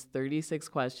Times 36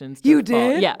 questions. to You fall-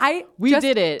 did? Yeah. We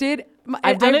did it.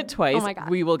 I've done it twice. Oh my God.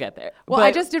 We will get there. Well,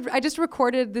 But I just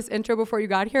recorded this intro before you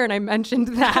got here, and I mentioned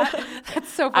that. That's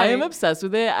so funny. I am obsessed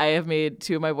with it. I have made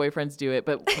 2 of my boyfriends do it,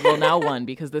 but well, now 1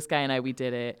 because this guy and we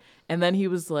did it. And then he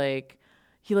was like,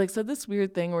 said this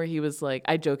weird thing where he was like,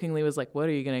 I jokingly was like, what,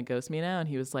 are you going to ghost me now? And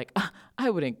he was like, I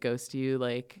wouldn't ghost you.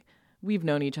 Like, we've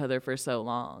known each other for so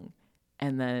long.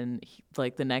 And then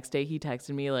like the next day he texted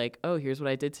me like, oh, here's what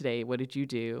I did today. What did you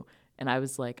do? And I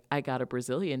was like, I got a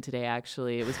Brazilian today,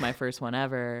 actually. It was my first one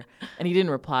ever. And he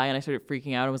didn't reply. And I started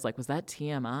freaking out and was like, was that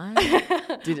TMI?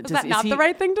 Was that not the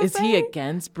right thing to Is he say?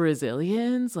 against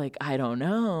Brazilians? Like, I don't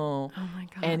know. Oh my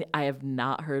God. And I have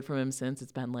not heard from him since.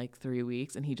 It's been like 3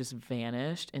 weeks. And he just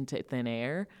vanished into thin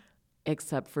air,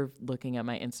 except for looking at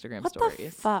my Instagram What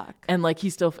stories. the fuck? And like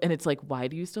and it's like, why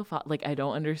do you still follow? Like, I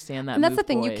don't understand that. And that's move, the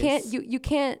thing. boys. You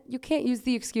can't use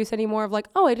the excuse anymore of like,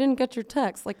 oh, I didn't get your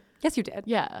text. Like, yes, you did.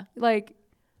 Yeah. Like,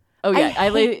 Oh yeah, I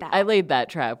hate that. laid that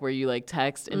trap where you like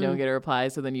text and don't get a reply,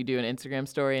 so then you do an Instagram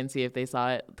story and see if they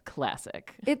saw it.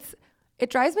 Classic. it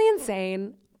drives me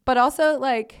insane. But also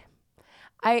like,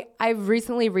 I've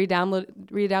recently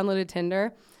re-downloaded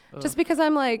Tinder just because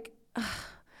I'm like,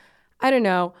 I don't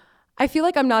know. I feel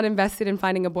like I'm not invested in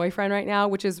finding a boyfriend right now,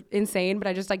 which is insane, but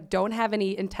I just like don't have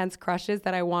any intense crushes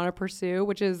that I want to pursue,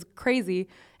 which is crazy.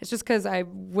 It's just because I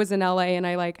was in LA and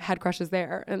I like had crushes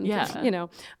there, and Yeah. you know,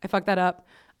 I fucked that up.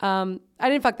 I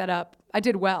didn't fuck that up. I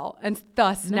did well, and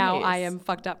thus now I Nice. am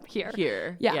fucked up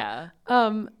here. Yeah.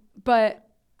 But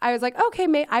I was like,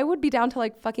 okay, I would be down to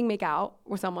like fucking make out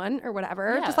with someone or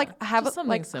whatever. Yeah. Just like have Just a something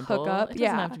like simple. hook up. It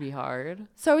doesn't have to be hard.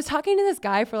 So I was talking to this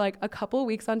guy for like a couple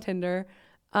weeks on Tinder.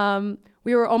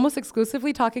 We were almost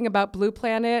exclusively talking about Blue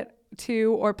Planet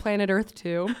 2 or Planet Earth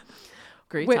 2.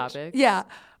 Great which, topics. Yeah.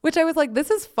 Which I was like, this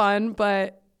is fun,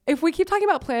 but if we keep talking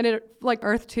about Planet like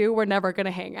Earth 2, we're never going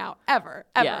to hang out ever.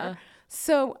 Yeah.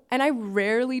 So, and I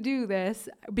rarely do this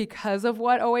because of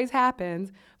what always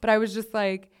happens, but I was just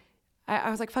like, I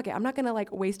was like, fuck it. I'm not going to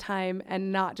like waste time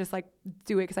and not just like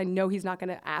do it because I know he's not going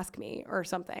to ask me or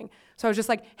something. So I was just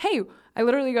like, hey, I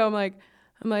literally go,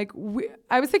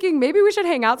 I was thinking maybe we should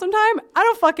hang out sometime. I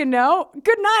don't fucking know.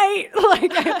 Good night.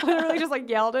 Like I literally just like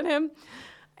yelled at him.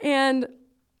 And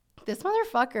this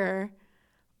motherfucker,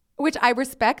 which I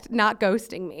respect not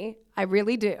ghosting me. I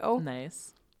really do.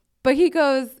 Nice. But he's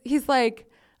like,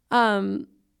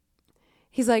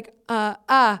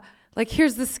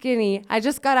 here's the skinny. I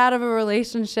just got out of a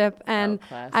relationship and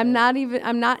classic. I'm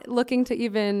not looking to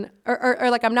even, or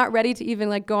like, I'm not ready to even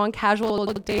like go on casual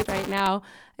dates right now.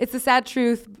 It's the sad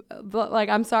truth, but like,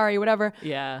 I'm sorry, whatever.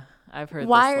 Yeah. I've heard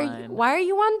Why this are line. why are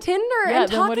you on Tinder Yeah,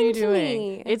 and then what are you talking to doing?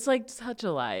 me? It's like such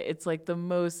a lie. It's like the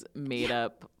most made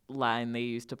up line they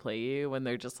used to play you when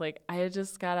they're just like, I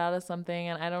just got out of something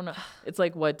and I don't know. It's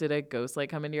like, what, did a ghost like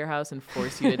come into your house and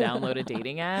force you to download a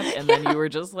dating app? And then you were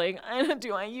just like,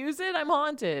 do I use it? I'm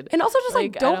haunted. And also just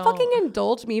like I don't fucking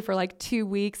indulge me for like 2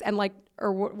 weeks and like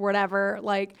or whatever,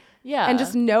 like Yeah. and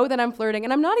just know that I'm flirting.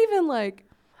 And I'm not even like,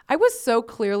 I was so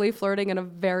clearly flirting in a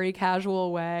very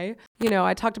casual way. You know,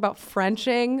 I talked about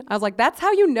Frenching. I was like, that's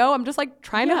how you know I'm just like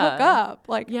trying to hook up.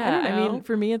 Like, Yeah, I don't know. mean,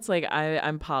 for me, it's like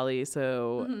I'm poly,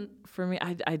 so Mm-hmm. for me,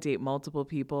 I date multiple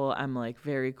people. I'm like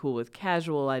very cool with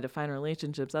casual. I define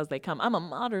relationships as they come. I'm a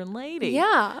modern lady.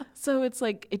 Yeah. So it's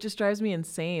like it just drives me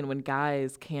insane when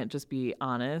guys can't just be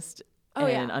honest Oh,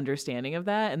 and yeah. understanding of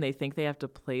that, and they think they have to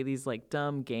play these like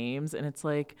dumb games, and it's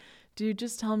like, dude,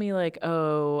 just tell me like,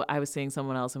 oh, I was seeing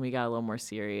someone else and we got a little more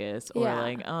serious, or Yeah.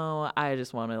 like, oh, I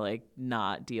just want to like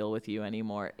not deal with you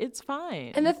anymore. It's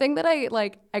fine. And the thing that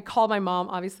I call my mom,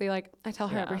 obviously, like I tell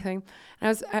her Yeah. everything. And I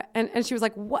was, and she was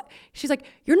like, what? She's like,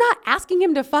 you're not asking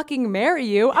him to fucking marry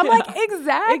you. I'm like,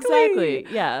 exactly. Exactly.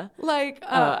 Yeah. Like,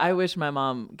 I wish my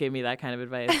mom gave me that kind of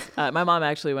advice. My mom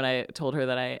actually, when I told her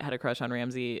that I had a crush on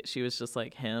Ramsey, she was just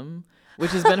like, him,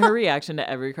 which has been her reaction to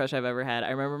every crush I've ever had. I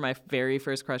remember my very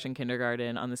first crush in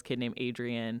kindergarten on this kid named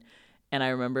Adrian. And I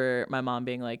remember my mom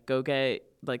being like, go get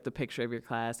like the picture of your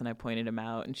class. And I pointed him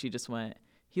out and she just went,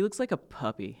 he looks like a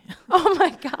puppy. oh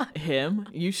my God. Him?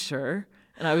 You sure?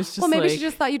 And I was just Well, maybe like, she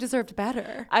just thought you deserved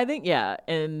better. I think, yeah.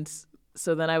 And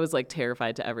so then I was like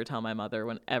terrified to ever tell my mother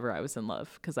whenever I was in love,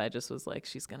 because I just was like,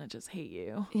 she's going to just hate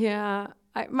you. Yeah.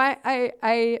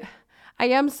 I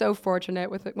am so fortunate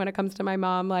with it when it comes to my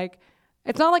mom. Like,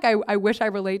 it's not like I wish I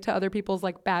relate to other people's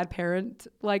like bad parent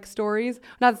like stories.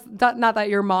 Not that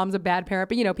your mom's a bad parent,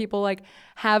 but you know, people like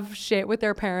have shit with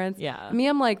their parents. Yeah. Me,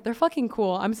 I'm like, they're fucking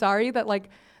cool. I'm sorry that like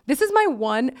this is my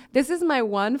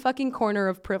one fucking corner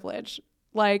of privilege.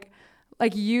 Like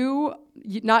you,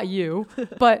 not you,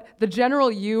 but the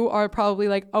general you are probably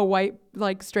like a white,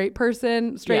 like straight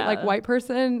person, Yeah. like white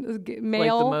person,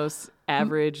 male. Like the most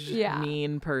average, Yeah.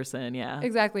 mean person. Yeah.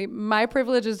 Exactly. My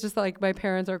privilege is just like my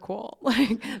parents are cool.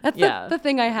 Like that's Yeah. the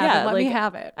thing I have. Yeah, And let like, me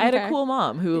have it. I had a okay? cool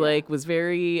mom who like was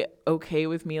very okay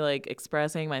with me like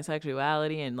expressing my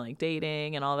sexuality and like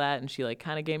dating and all that, and she like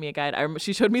kind of gave me a guide.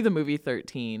 She showed me the movie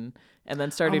 13 and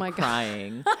then started my God.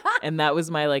 crying. And that was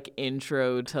my like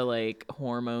intro to like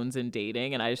hormones and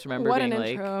dating. And I just remember What being an like,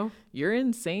 intro. you're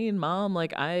insane, mom.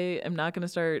 Like I am not going to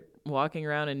start walking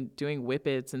around and doing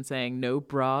whippets and saying no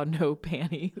bra, no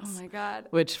panties. Oh my God.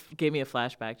 Which gave me a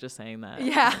flashback just saying that.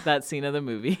 Yeah. That scene of the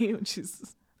movie, which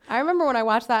is, I remember when I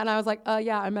watched that and I was like,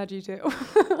 yeah, I'm edgy too.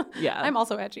 yeah. I'm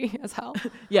also edgy as hell.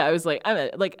 Yeah, I was like,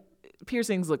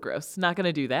 piercings look gross. Not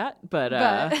gonna do that, but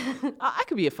I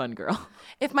could be a fun girl.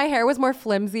 If my hair was more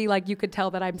flimsy, like you could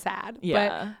tell that I'm sad.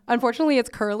 Yeah. But unfortunately it's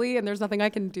curly and there's nothing I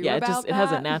can do Yeah, about it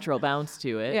has a that. natural bounce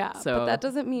to it. Yeah. So But that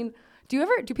doesn't mean, do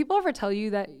people ever tell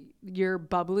you that you're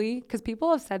bubbly? Because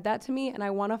people have said that to me and I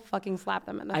want to fucking slap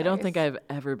them in the face. I don't think I've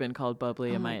ever been called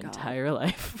bubbly in my my God. entire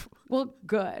life. Well,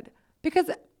 good. Because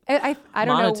I don't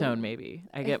know. Monotone, maybe.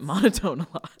 I get monotone a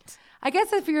lot. I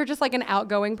guess if you're just like an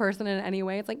outgoing person in any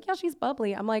way, it's like, yeah, she's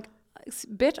bubbly. I'm like,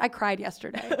 bitch, I cried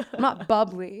yesterday. I'm not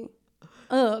bubbly.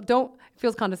 It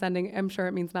feels condescending. I'm sure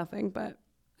it means nothing, but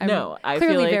I'm I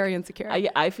clearly feel like, very insecure.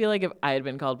 I feel like if I had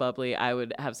been called bubbly, I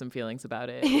would have some feelings about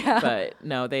it. Yeah. But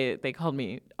no, they called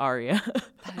me Aria.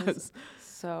 I was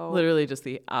so literally just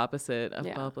the opposite of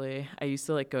Yeah. bubbly. I used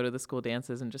to like go to the school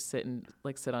dances and just sit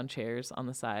on chairs on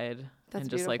the side That's and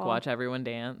just like beautiful. watch everyone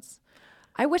dance.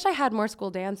 I wish I had more school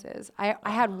dances. I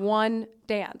had one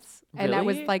dance, and that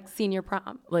was Really? like senior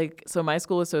prom. Like, so my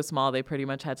school was so small, they pretty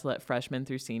much had to let freshmen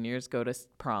through seniors go to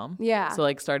prom. Yeah. So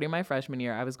like starting my freshman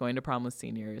year, I was going to prom with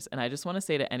seniors. And I just want to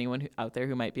say to anyone out there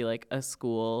who might be like a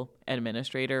school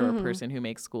administrator or a person who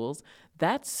makes schools,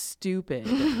 that's stupid.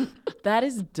 That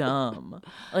is dumb.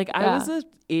 Like I was an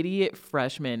idiot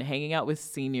freshman hanging out with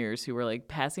seniors who were like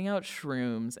passing out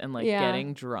shrooms and like Yeah.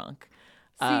 getting drunk.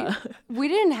 See, we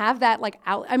didn't have that like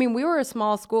out. I mean, we were a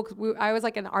small school because I was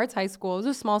like in arts high school. It was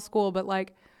a small school, but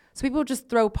like, so people would just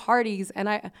throw parties, but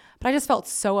I just felt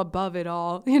so above it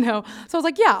all, you know. So I was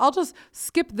like, yeah, I'll just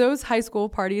skip those high school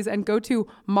parties and go to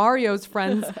Mario's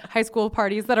friends' high school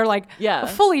parties that are like, Yeah.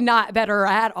 fully not better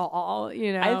at all,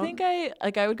 you know. I think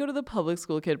I would go to the public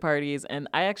school kid parties, and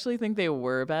I actually think they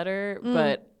were better.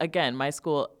 But again, my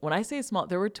school, when I say small,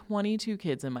 there were 22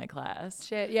 kids in my class.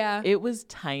 Shit, yeah. It was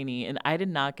tiny, and I did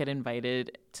not get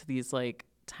invited to these like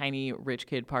tiny rich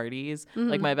kid parties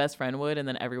like my best friend would, and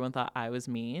then everyone thought I was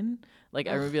mean. Like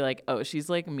everyone would be like, oh, she's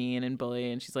like mean and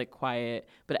bully and she's like quiet,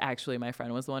 but actually my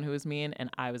friend was the one who was mean and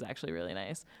I was actually really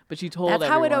nice. But she told That's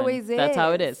everyone. how it always That's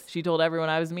how it is. is. She told everyone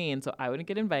I was mean, so I wouldn't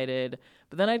get invited.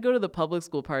 But then I'd go to the public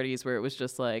school parties where it was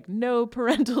just like, no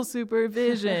parental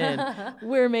supervision.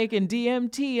 We're making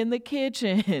DMT in the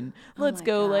kitchen. Let's my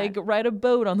go God. like ride a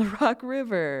boat on the Rock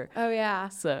River. Oh yeah.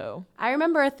 So I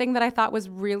remember a thing that I thought was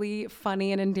really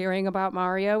funny and endearing about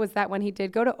Mario was that when he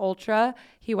did go to Ultra,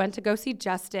 he went to go see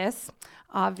Justice,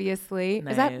 obviously.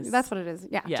 Nice. That's what it is?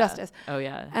 Yeah, yeah. Justice. Oh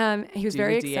yeah. He was Do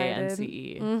very the excited.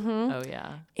 DANCE. Oh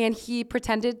yeah. And he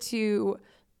pretended to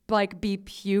like be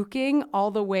puking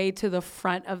all the way to the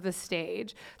front of the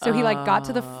stage. So he like got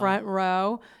to the front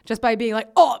row just by being like,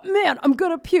 oh man, I'm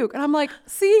gonna puke. And I'm like,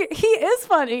 see, he is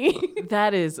funny.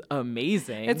 That is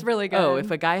amazing. It's really Oh, good.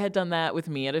 if a guy had done that with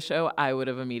me at a show, I would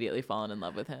have immediately fallen in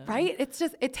love with him. Right? It's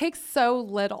just, it takes so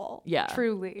little. Yeah.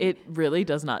 Truly. It really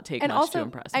does not take And much also, to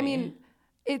impress me. I mean,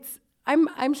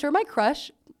 I'm sure my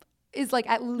crush is like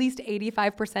at least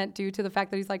 85% due to the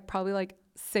fact that he's like probably like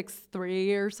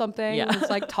 6'3" or something. Yeah. It's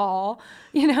like tall,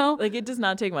 you know? like it does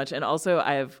not take much. And also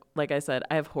like I said,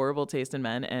 I have horrible taste in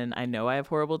men, and I know I have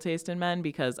horrible taste in men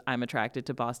because I'm attracted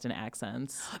to Boston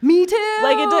accents. Me too.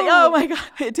 Like oh my God,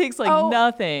 it takes like Oh,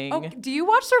 nothing. Oh, do you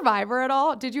watch Survivor at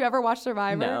all? Did you ever watch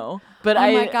Survivor? No, but Oh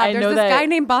I my God, I there's know this that guy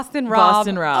named Boston Rob.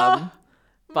 Boston Rob.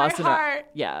 Oh, Boston my Rob. heart.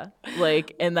 Yeah.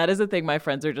 Like, and that is the thing. My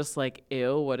friends are just like,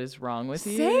 ew, what is wrong with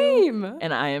you? Same.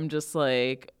 And I am just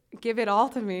like, Give it all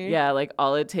to me. yeah, like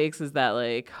all it takes is that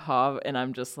like hov, and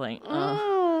I'm just like,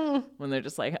 when they're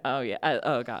just like, oh yeah,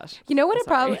 oh gosh. You know what I'm it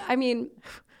probably, sorry. I mean,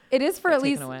 it is for at Taken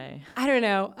least, away. I don't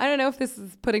know if this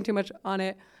is putting too much on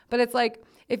it, but it's like,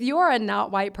 if you are a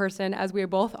not white person, as we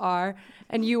both are,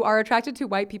 and you are attracted to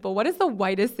white people, what is the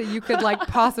whitest that you could like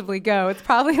possibly go? It's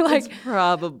probably like,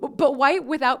 Probably. but white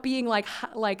without being like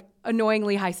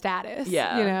annoyingly high status.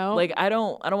 Yeah. You know? Like I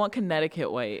don't want Connecticut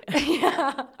white.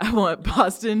 Yeah. I want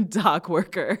Boston dock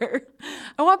worker.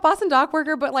 I want Boston dock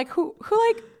worker, but like who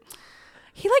like,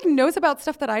 he like knows about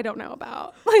stuff that I don't know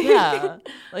about. Like, Yeah.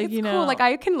 Like, it's you know, cool. Like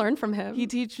I can learn from him. he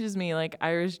teaches me like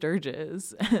Irish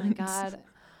dirges. Oh my God.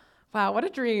 Wow, what a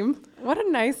dream. What a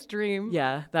nice dream.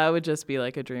 Yeah, that would just be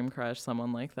like a dream crush,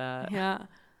 someone like that. Yeah.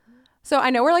 So I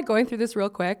know we're like going through this real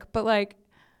quick, but like,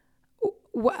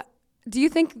 what do you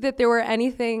think that there were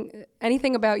anything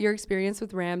about your experience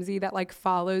with Ramsey that like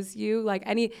follows you, like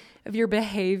any of your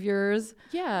behaviors?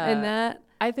 Yeah. And that.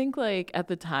 I think like at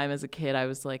the time as a kid, I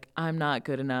was like, I'm not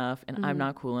good enough and Mm-hmm. I'm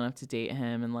not cool enough to date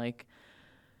him. And like,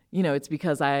 you know, it's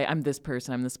because I'm this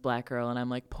person, I'm this black girl, and I'm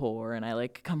like poor, and I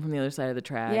like come from the other side of the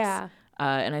tracks. Yeah.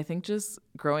 And I think just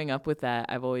growing up with that,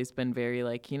 I've always been very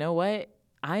like, you know what?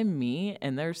 I'm me,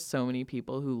 and there's so many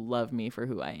people who love me for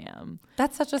who I am.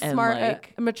 That's such a And, smart,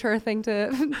 like- mature thing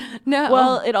to know.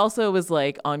 Well, it also was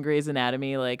like on Grey's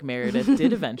Anatomy, like Meredith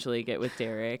did eventually get with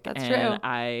Derek. That's and true.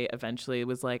 I eventually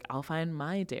was like, I'll find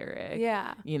my Derek.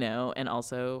 Yeah. You know, and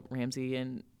also Ramsey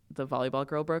and the volleyball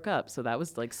girl broke up. So that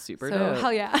was like super So, dope.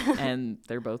 hell yeah. And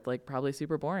they're both like probably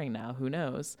super boring now. Who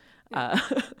knows? Yeah,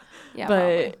 But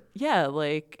probably. yeah,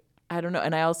 like, I don't know.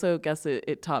 And I also guess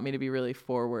it taught me to be really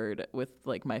forward with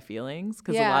like my feelings,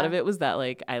 because a Yeah. lot of it was that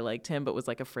like I liked him but was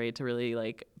like afraid to really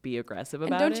like be aggressive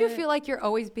about And it. don't you feel like you're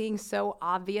always being so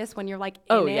obvious when you're like in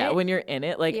Oh it? yeah, when you're in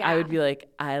it, like I Yeah. would be like,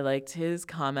 I liked his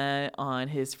comment on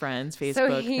his friend's So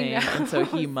Facebook he thing, and so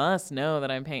he knows. must know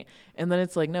that I'm paying. And then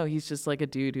it's like, no, he's just like a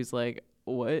dude who's like,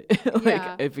 what? like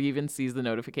Yeah. if he even sees the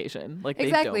notification, like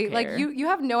Exactly. they don't care. Like you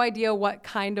have no idea what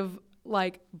kind of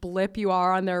like blip you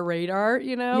are on their radar,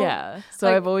 you know? Yeah. So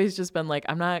Like- I've always just been like,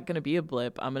 I'm not gonna be a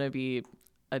blip. I'm gonna be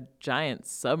a giant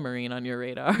submarine on your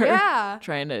radar. Yeah.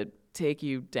 trying to take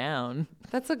you down.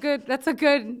 That's a good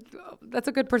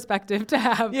perspective to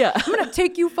have. Yeah. I'm gonna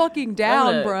take you fucking I'm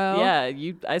down, gonna- bro.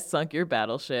 Yeah, I sunk your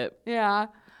battleship. Yeah.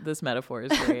 This metaphor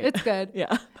is great. It's good.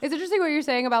 Yeah. It's interesting what you're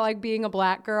saying about like being a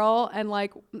black girl and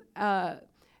like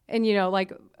and you know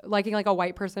like liking like a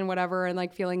white person, whatever, and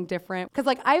like feeling different. Because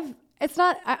like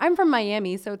I'm from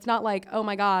Miami, so it's not like, oh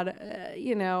my God,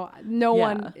 you know, no Yeah.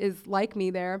 one is like me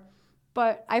there.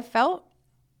 But I felt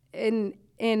in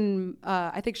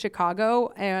I think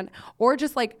Chicago or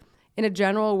just like in a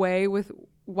general way with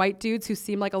white dudes who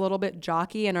seem like a little bit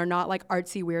jockey and are not like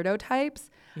artsy weirdo types.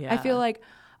 I Yeah. feel like,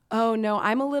 oh no,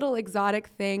 I'm a little exotic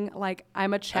thing. Like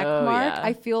I'm a check Oh, mark. yeah.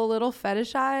 I feel a little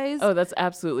fetishized. Oh, that's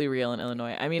absolutely real in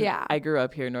Illinois. I mean, Yeah. I grew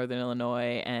up here in Northern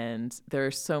Illinois, and there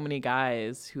are so many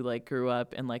guys who like grew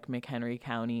up in like McHenry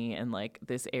County and like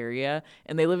this area,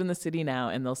 and they live in the city now,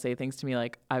 and they'll say things to me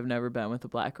like, I've never been with a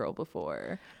black girl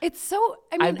before. It's so,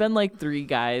 I mean, I've been like 3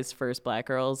 guys' first black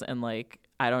girls, and like,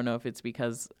 I don't know if it's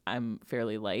because I'm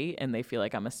fairly light and they feel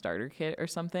like I'm a starter kit or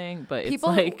something, but people,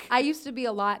 it's like, I used to be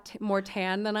a lot more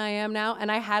tan than I am now.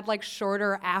 And I had like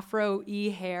shorter Afro-y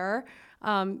hair.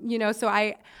 You know, so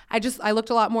I looked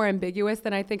a lot more ambiguous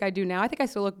than I think I do now. I think I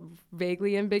still look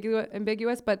vaguely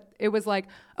ambiguous, but it was like,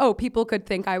 oh, people could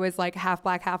think I was like half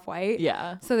black, half white.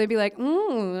 yeah, So they'd be like,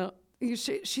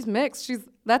 she's mixed.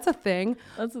 That's a thing.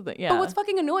 that's the thing. Yeah. But what's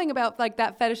fucking annoying about like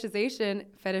that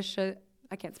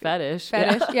I can't speak. Fetish.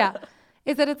 Fetish, yeah.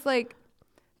 Is that it's like,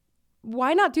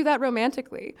 why not do that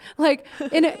romantically? Like,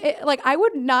 like I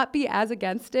would not be as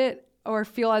against it or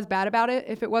feel as bad about it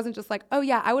if it wasn't just like, oh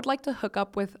yeah, I would like to hook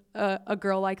up with a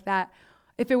girl like that.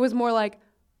 If it was more like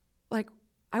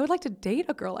I would like to date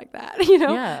a girl like that, you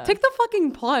know? Yeah. Take the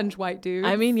fucking plunge, white dude.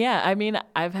 I mean, yeah. I mean,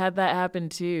 I've had that happen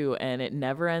too, and it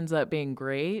never ends up being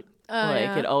great.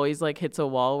 Yeah. It always like hits a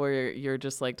wall where you're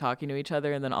just like talking to each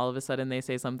other, and then all of a sudden they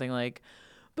say something like,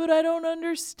 but I don't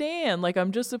understand. Like,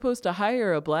 I'm just supposed to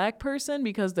hire a black person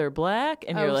because they're black?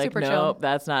 And you're like, super nope, chill.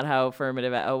 that's not how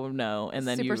affirmative. Oh, no. And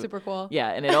then super cool. Yeah.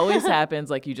 And it always happens.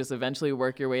 Like, you just eventually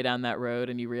work your way down that road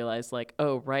and you realize, like,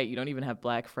 oh, right, you don't even have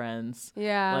black friends.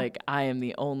 Yeah. Like, I am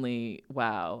the only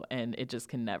wow. And it just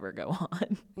can never go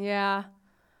on. Yeah.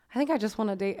 I think I just want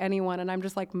to date anyone, and I'm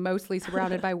just like mostly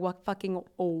surrounded by fucking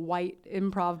white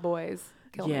improv boys.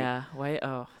 Kill me. Yeah. Why?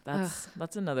 Oh, that's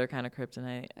another kind of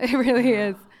kryptonite. It really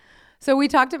is. So we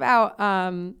talked about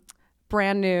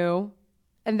Brand New,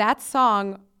 and that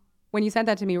song, when you sent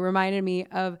that to me, reminded me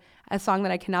of a song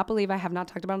that I cannot believe I have not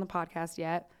talked about on the podcast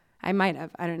yet. I might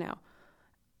have. I don't know.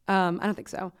 I don't think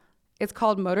so. It's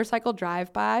called Motorcycle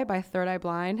Drive-By by Third Eye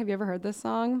Blind. Have you ever heard this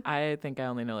song? I think I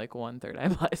only know like one Third Eye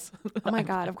Blind. Oh my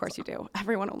God, of course you do.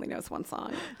 Everyone only knows one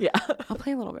song. Yeah. I'll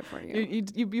play a little bit for you.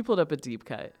 You pulled up a deep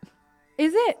cut.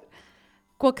 Is it?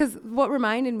 Well, because what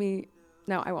reminded me,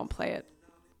 no, I won't play it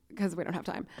because we don't have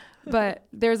time. But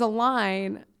there's a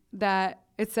line that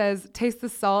it says, taste the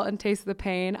salt and taste the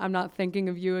pain. I'm not thinking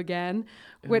of you again.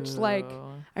 Which, like,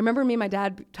 I remember me and my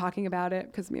dad talking about it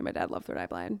because me and my dad love Third Eye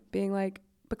Blind, being like,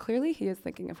 but clearly he is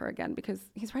thinking of her again because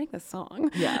he's writing this song.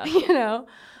 Yeah. You know?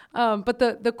 But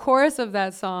the chorus of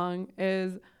that song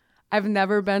is, I've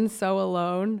never been so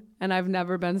alone and I've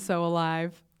never been so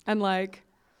alive. And like,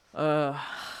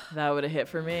 that would have hit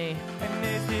for me. And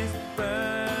this is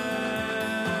burning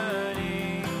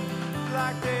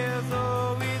like there's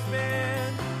always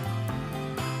been.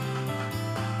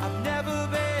 I've never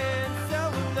been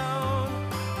so alone,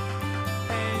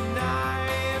 and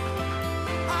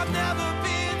I've never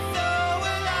been so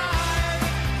alive.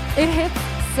 it hits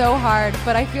so hard,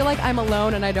 but I feel like I'm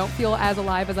alone and I don't feel as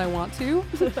alive as I want to.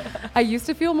 I used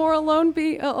to feel more alive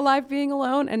being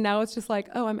alone, and now it's just like,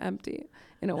 oh, I'm empty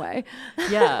in a way.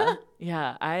 Yeah.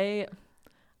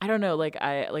 I don't know. Like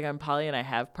I'm poly and I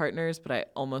have partners, but I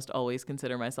almost always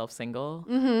consider myself single.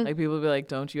 Mm-hmm. Like people will be like,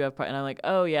 "Don't you have?" And I'm like,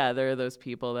 "Oh yeah, there are those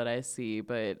people that I see,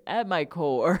 but at my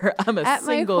core, I'm a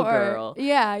single girl."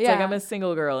 Yeah, It's yeah. like I'm a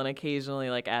single girl, and occasionally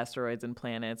like asteroids and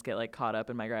planets get like caught up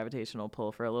in my gravitational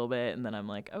pull for a little bit, and then I'm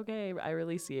like, "Okay, I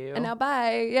release you." And now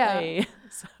bye. Yeah. Bye.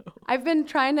 So I've been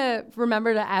trying to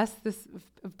remember to ask this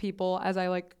of people as I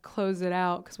like close it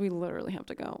out because we literally have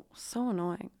to go. So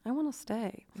annoying. I want to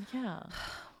stay. yeah,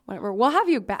 Whatever. We'll have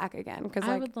you back again because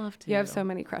I like would love to. you have so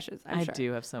many crushes. I'm I sure.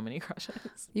 do have so many crushes.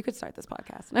 You could start this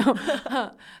podcast.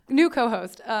 No, new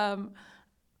co-host.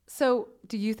 So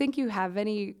do you think you have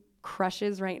any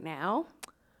crushes right now?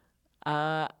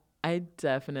 I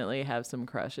definitely have some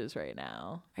crushes right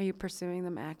now. Are you pursuing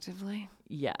them actively?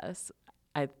 Yes,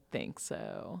 I think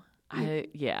so.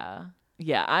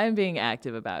 Yeah, I'm being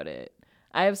active about it.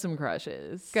 I have some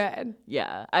crushes. Good.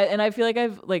 Yeah. I feel like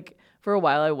I've like for a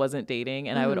while I wasn't dating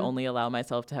and I would only allow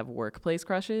myself to have workplace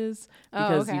crushes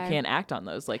because you okay. can't act on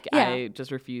those. Like Yeah. I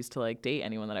just refuse to like date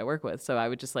anyone that I work with. So I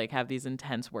would just like have these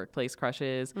intense workplace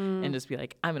crushes and just be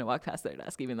like, I'm gonna walk past their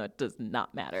desk even though it does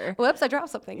not matter. Whoops, I dropped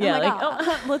something. Yeah, oh my like, God.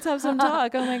 oh, let's have some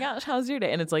talk. Oh my gosh, how's your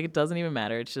day? And it's like it doesn't even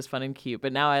matter. It's just fun and cute.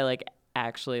 But now I like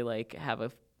actually like have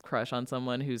a crush on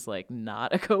someone who's like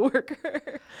not a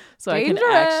coworker. So I can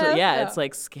actually Yeah. it's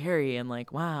like scary and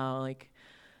like wow, like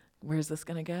where's this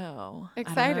gonna go? I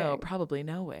don't know, Exciting. probably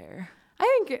nowhere.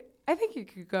 I think you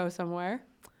could go somewhere.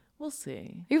 We'll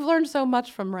see. You've learned so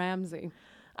much from Ramsey.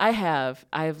 I've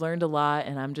learned a lot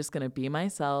and I'm just going to be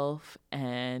myself.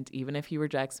 And even if he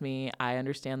rejects me, I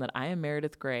understand that I am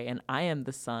Meredith Grey and I am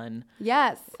the sun.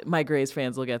 Yes. My Grey's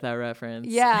fans will get that reference.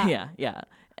 Yeah. Yeah.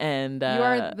 And You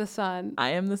are the sun. I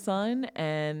am the sun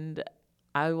and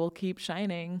I will keep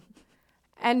shining.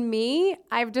 And me,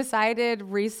 I've decided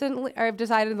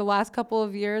the last couple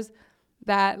of years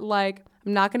that like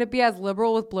I'm not going to be as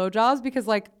liberal with blowjobs because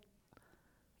like,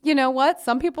 you know what?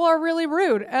 Some people are really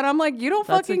rude. And I'm like, you don't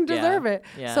fucking deserve it.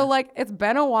 yeah. So like it's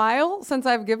been a while since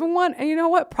I've given one. And you know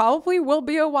what? Probably will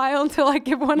be a while until I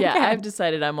give one Yeah, again. I've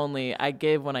decided I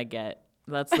give when I get.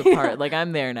 That's the part. Like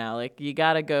I'm there now. Like you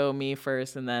gotta go me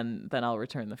first and then I'll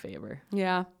return the favor.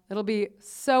 Yeah. It'll be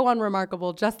so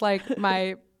unremarkable, just like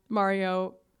my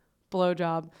Mario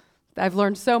blowjob. I've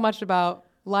learned so much about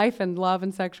life and love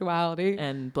and sexuality.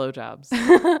 And blowjobs.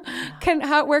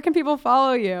 Where can people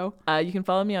follow you? You can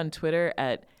follow me on Twitter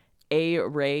at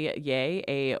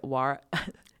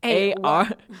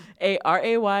ARAYYAY,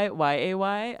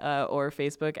 or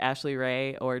Facebook, Ashley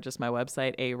Ray, or just my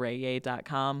website,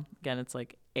 arayay.com. Again, it's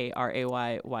like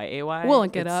ARAYYAY. We'll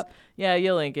link it up. Yeah,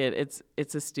 you'll link it.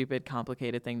 It's a stupid,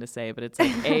 complicated thing to say, but it's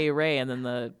like A Ray and then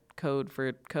the code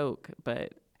for Coke.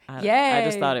 But I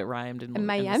just thought it rhymed and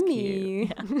Miami.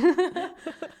 was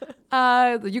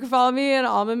cute. You can follow me at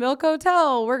Almond Milk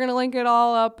Hotel. We're gonna link it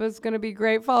all up. It's gonna be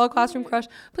great. Follow Classroom Crush.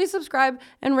 Please subscribe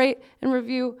and rate and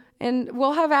review. And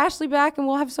we'll have Ashley back, and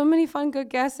we'll have so many fun, good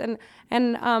guests. And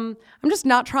I'm just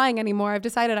not trying anymore. I've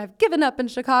decided I've given up in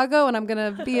Chicago, and I'm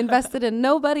gonna be invested in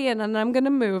nobody, and I'm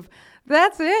gonna move.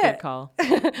 That's it. Good call.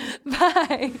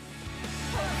 Bye.